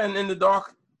 Yeah, and in the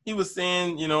doc, he was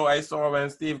saying, you know, I saw when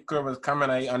Steve Kerr was coming,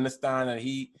 I understand that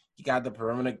he got the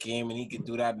perimeter game and he could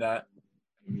do that. I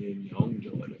mean, young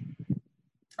Jordan.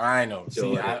 I know. See,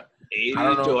 Jordan. I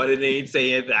don't know. Jordan ain't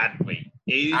saying that way.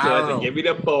 80 I don't Jordan, know. give me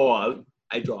the ball.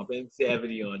 I drop in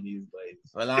 70 on these boys.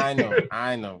 Well,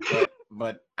 I know.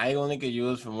 But I only could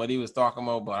use from what he was talking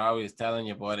about, but I was telling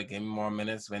your boy to give me more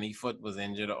minutes when his foot was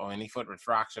injured or any foot was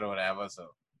fractured or whatever. So,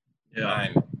 Yeah.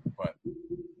 I know. But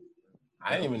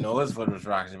I didn't even know his foot was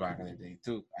fractured back in the day,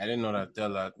 too. I didn't know that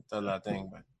till that thing.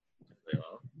 But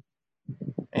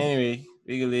anyway,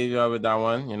 we can leave y'all with that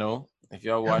one, you know. If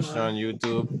y'all watching on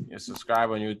YouTube, you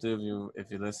subscribe on YouTube.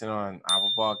 If you listen on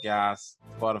Apple Podcasts,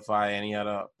 Spotify, any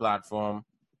other platform,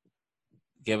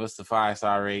 give us the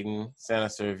 5-star rating, send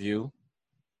us a review,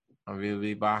 and we'll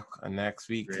be back next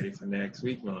week Ready for next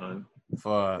week, man.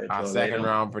 for Catch our y'all second later.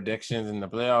 round predictions in the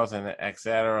playoffs and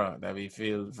etc. that we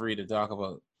feel free to talk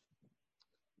about.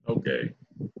 Okay.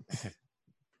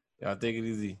 Y'all take it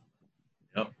easy.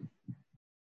 Yep.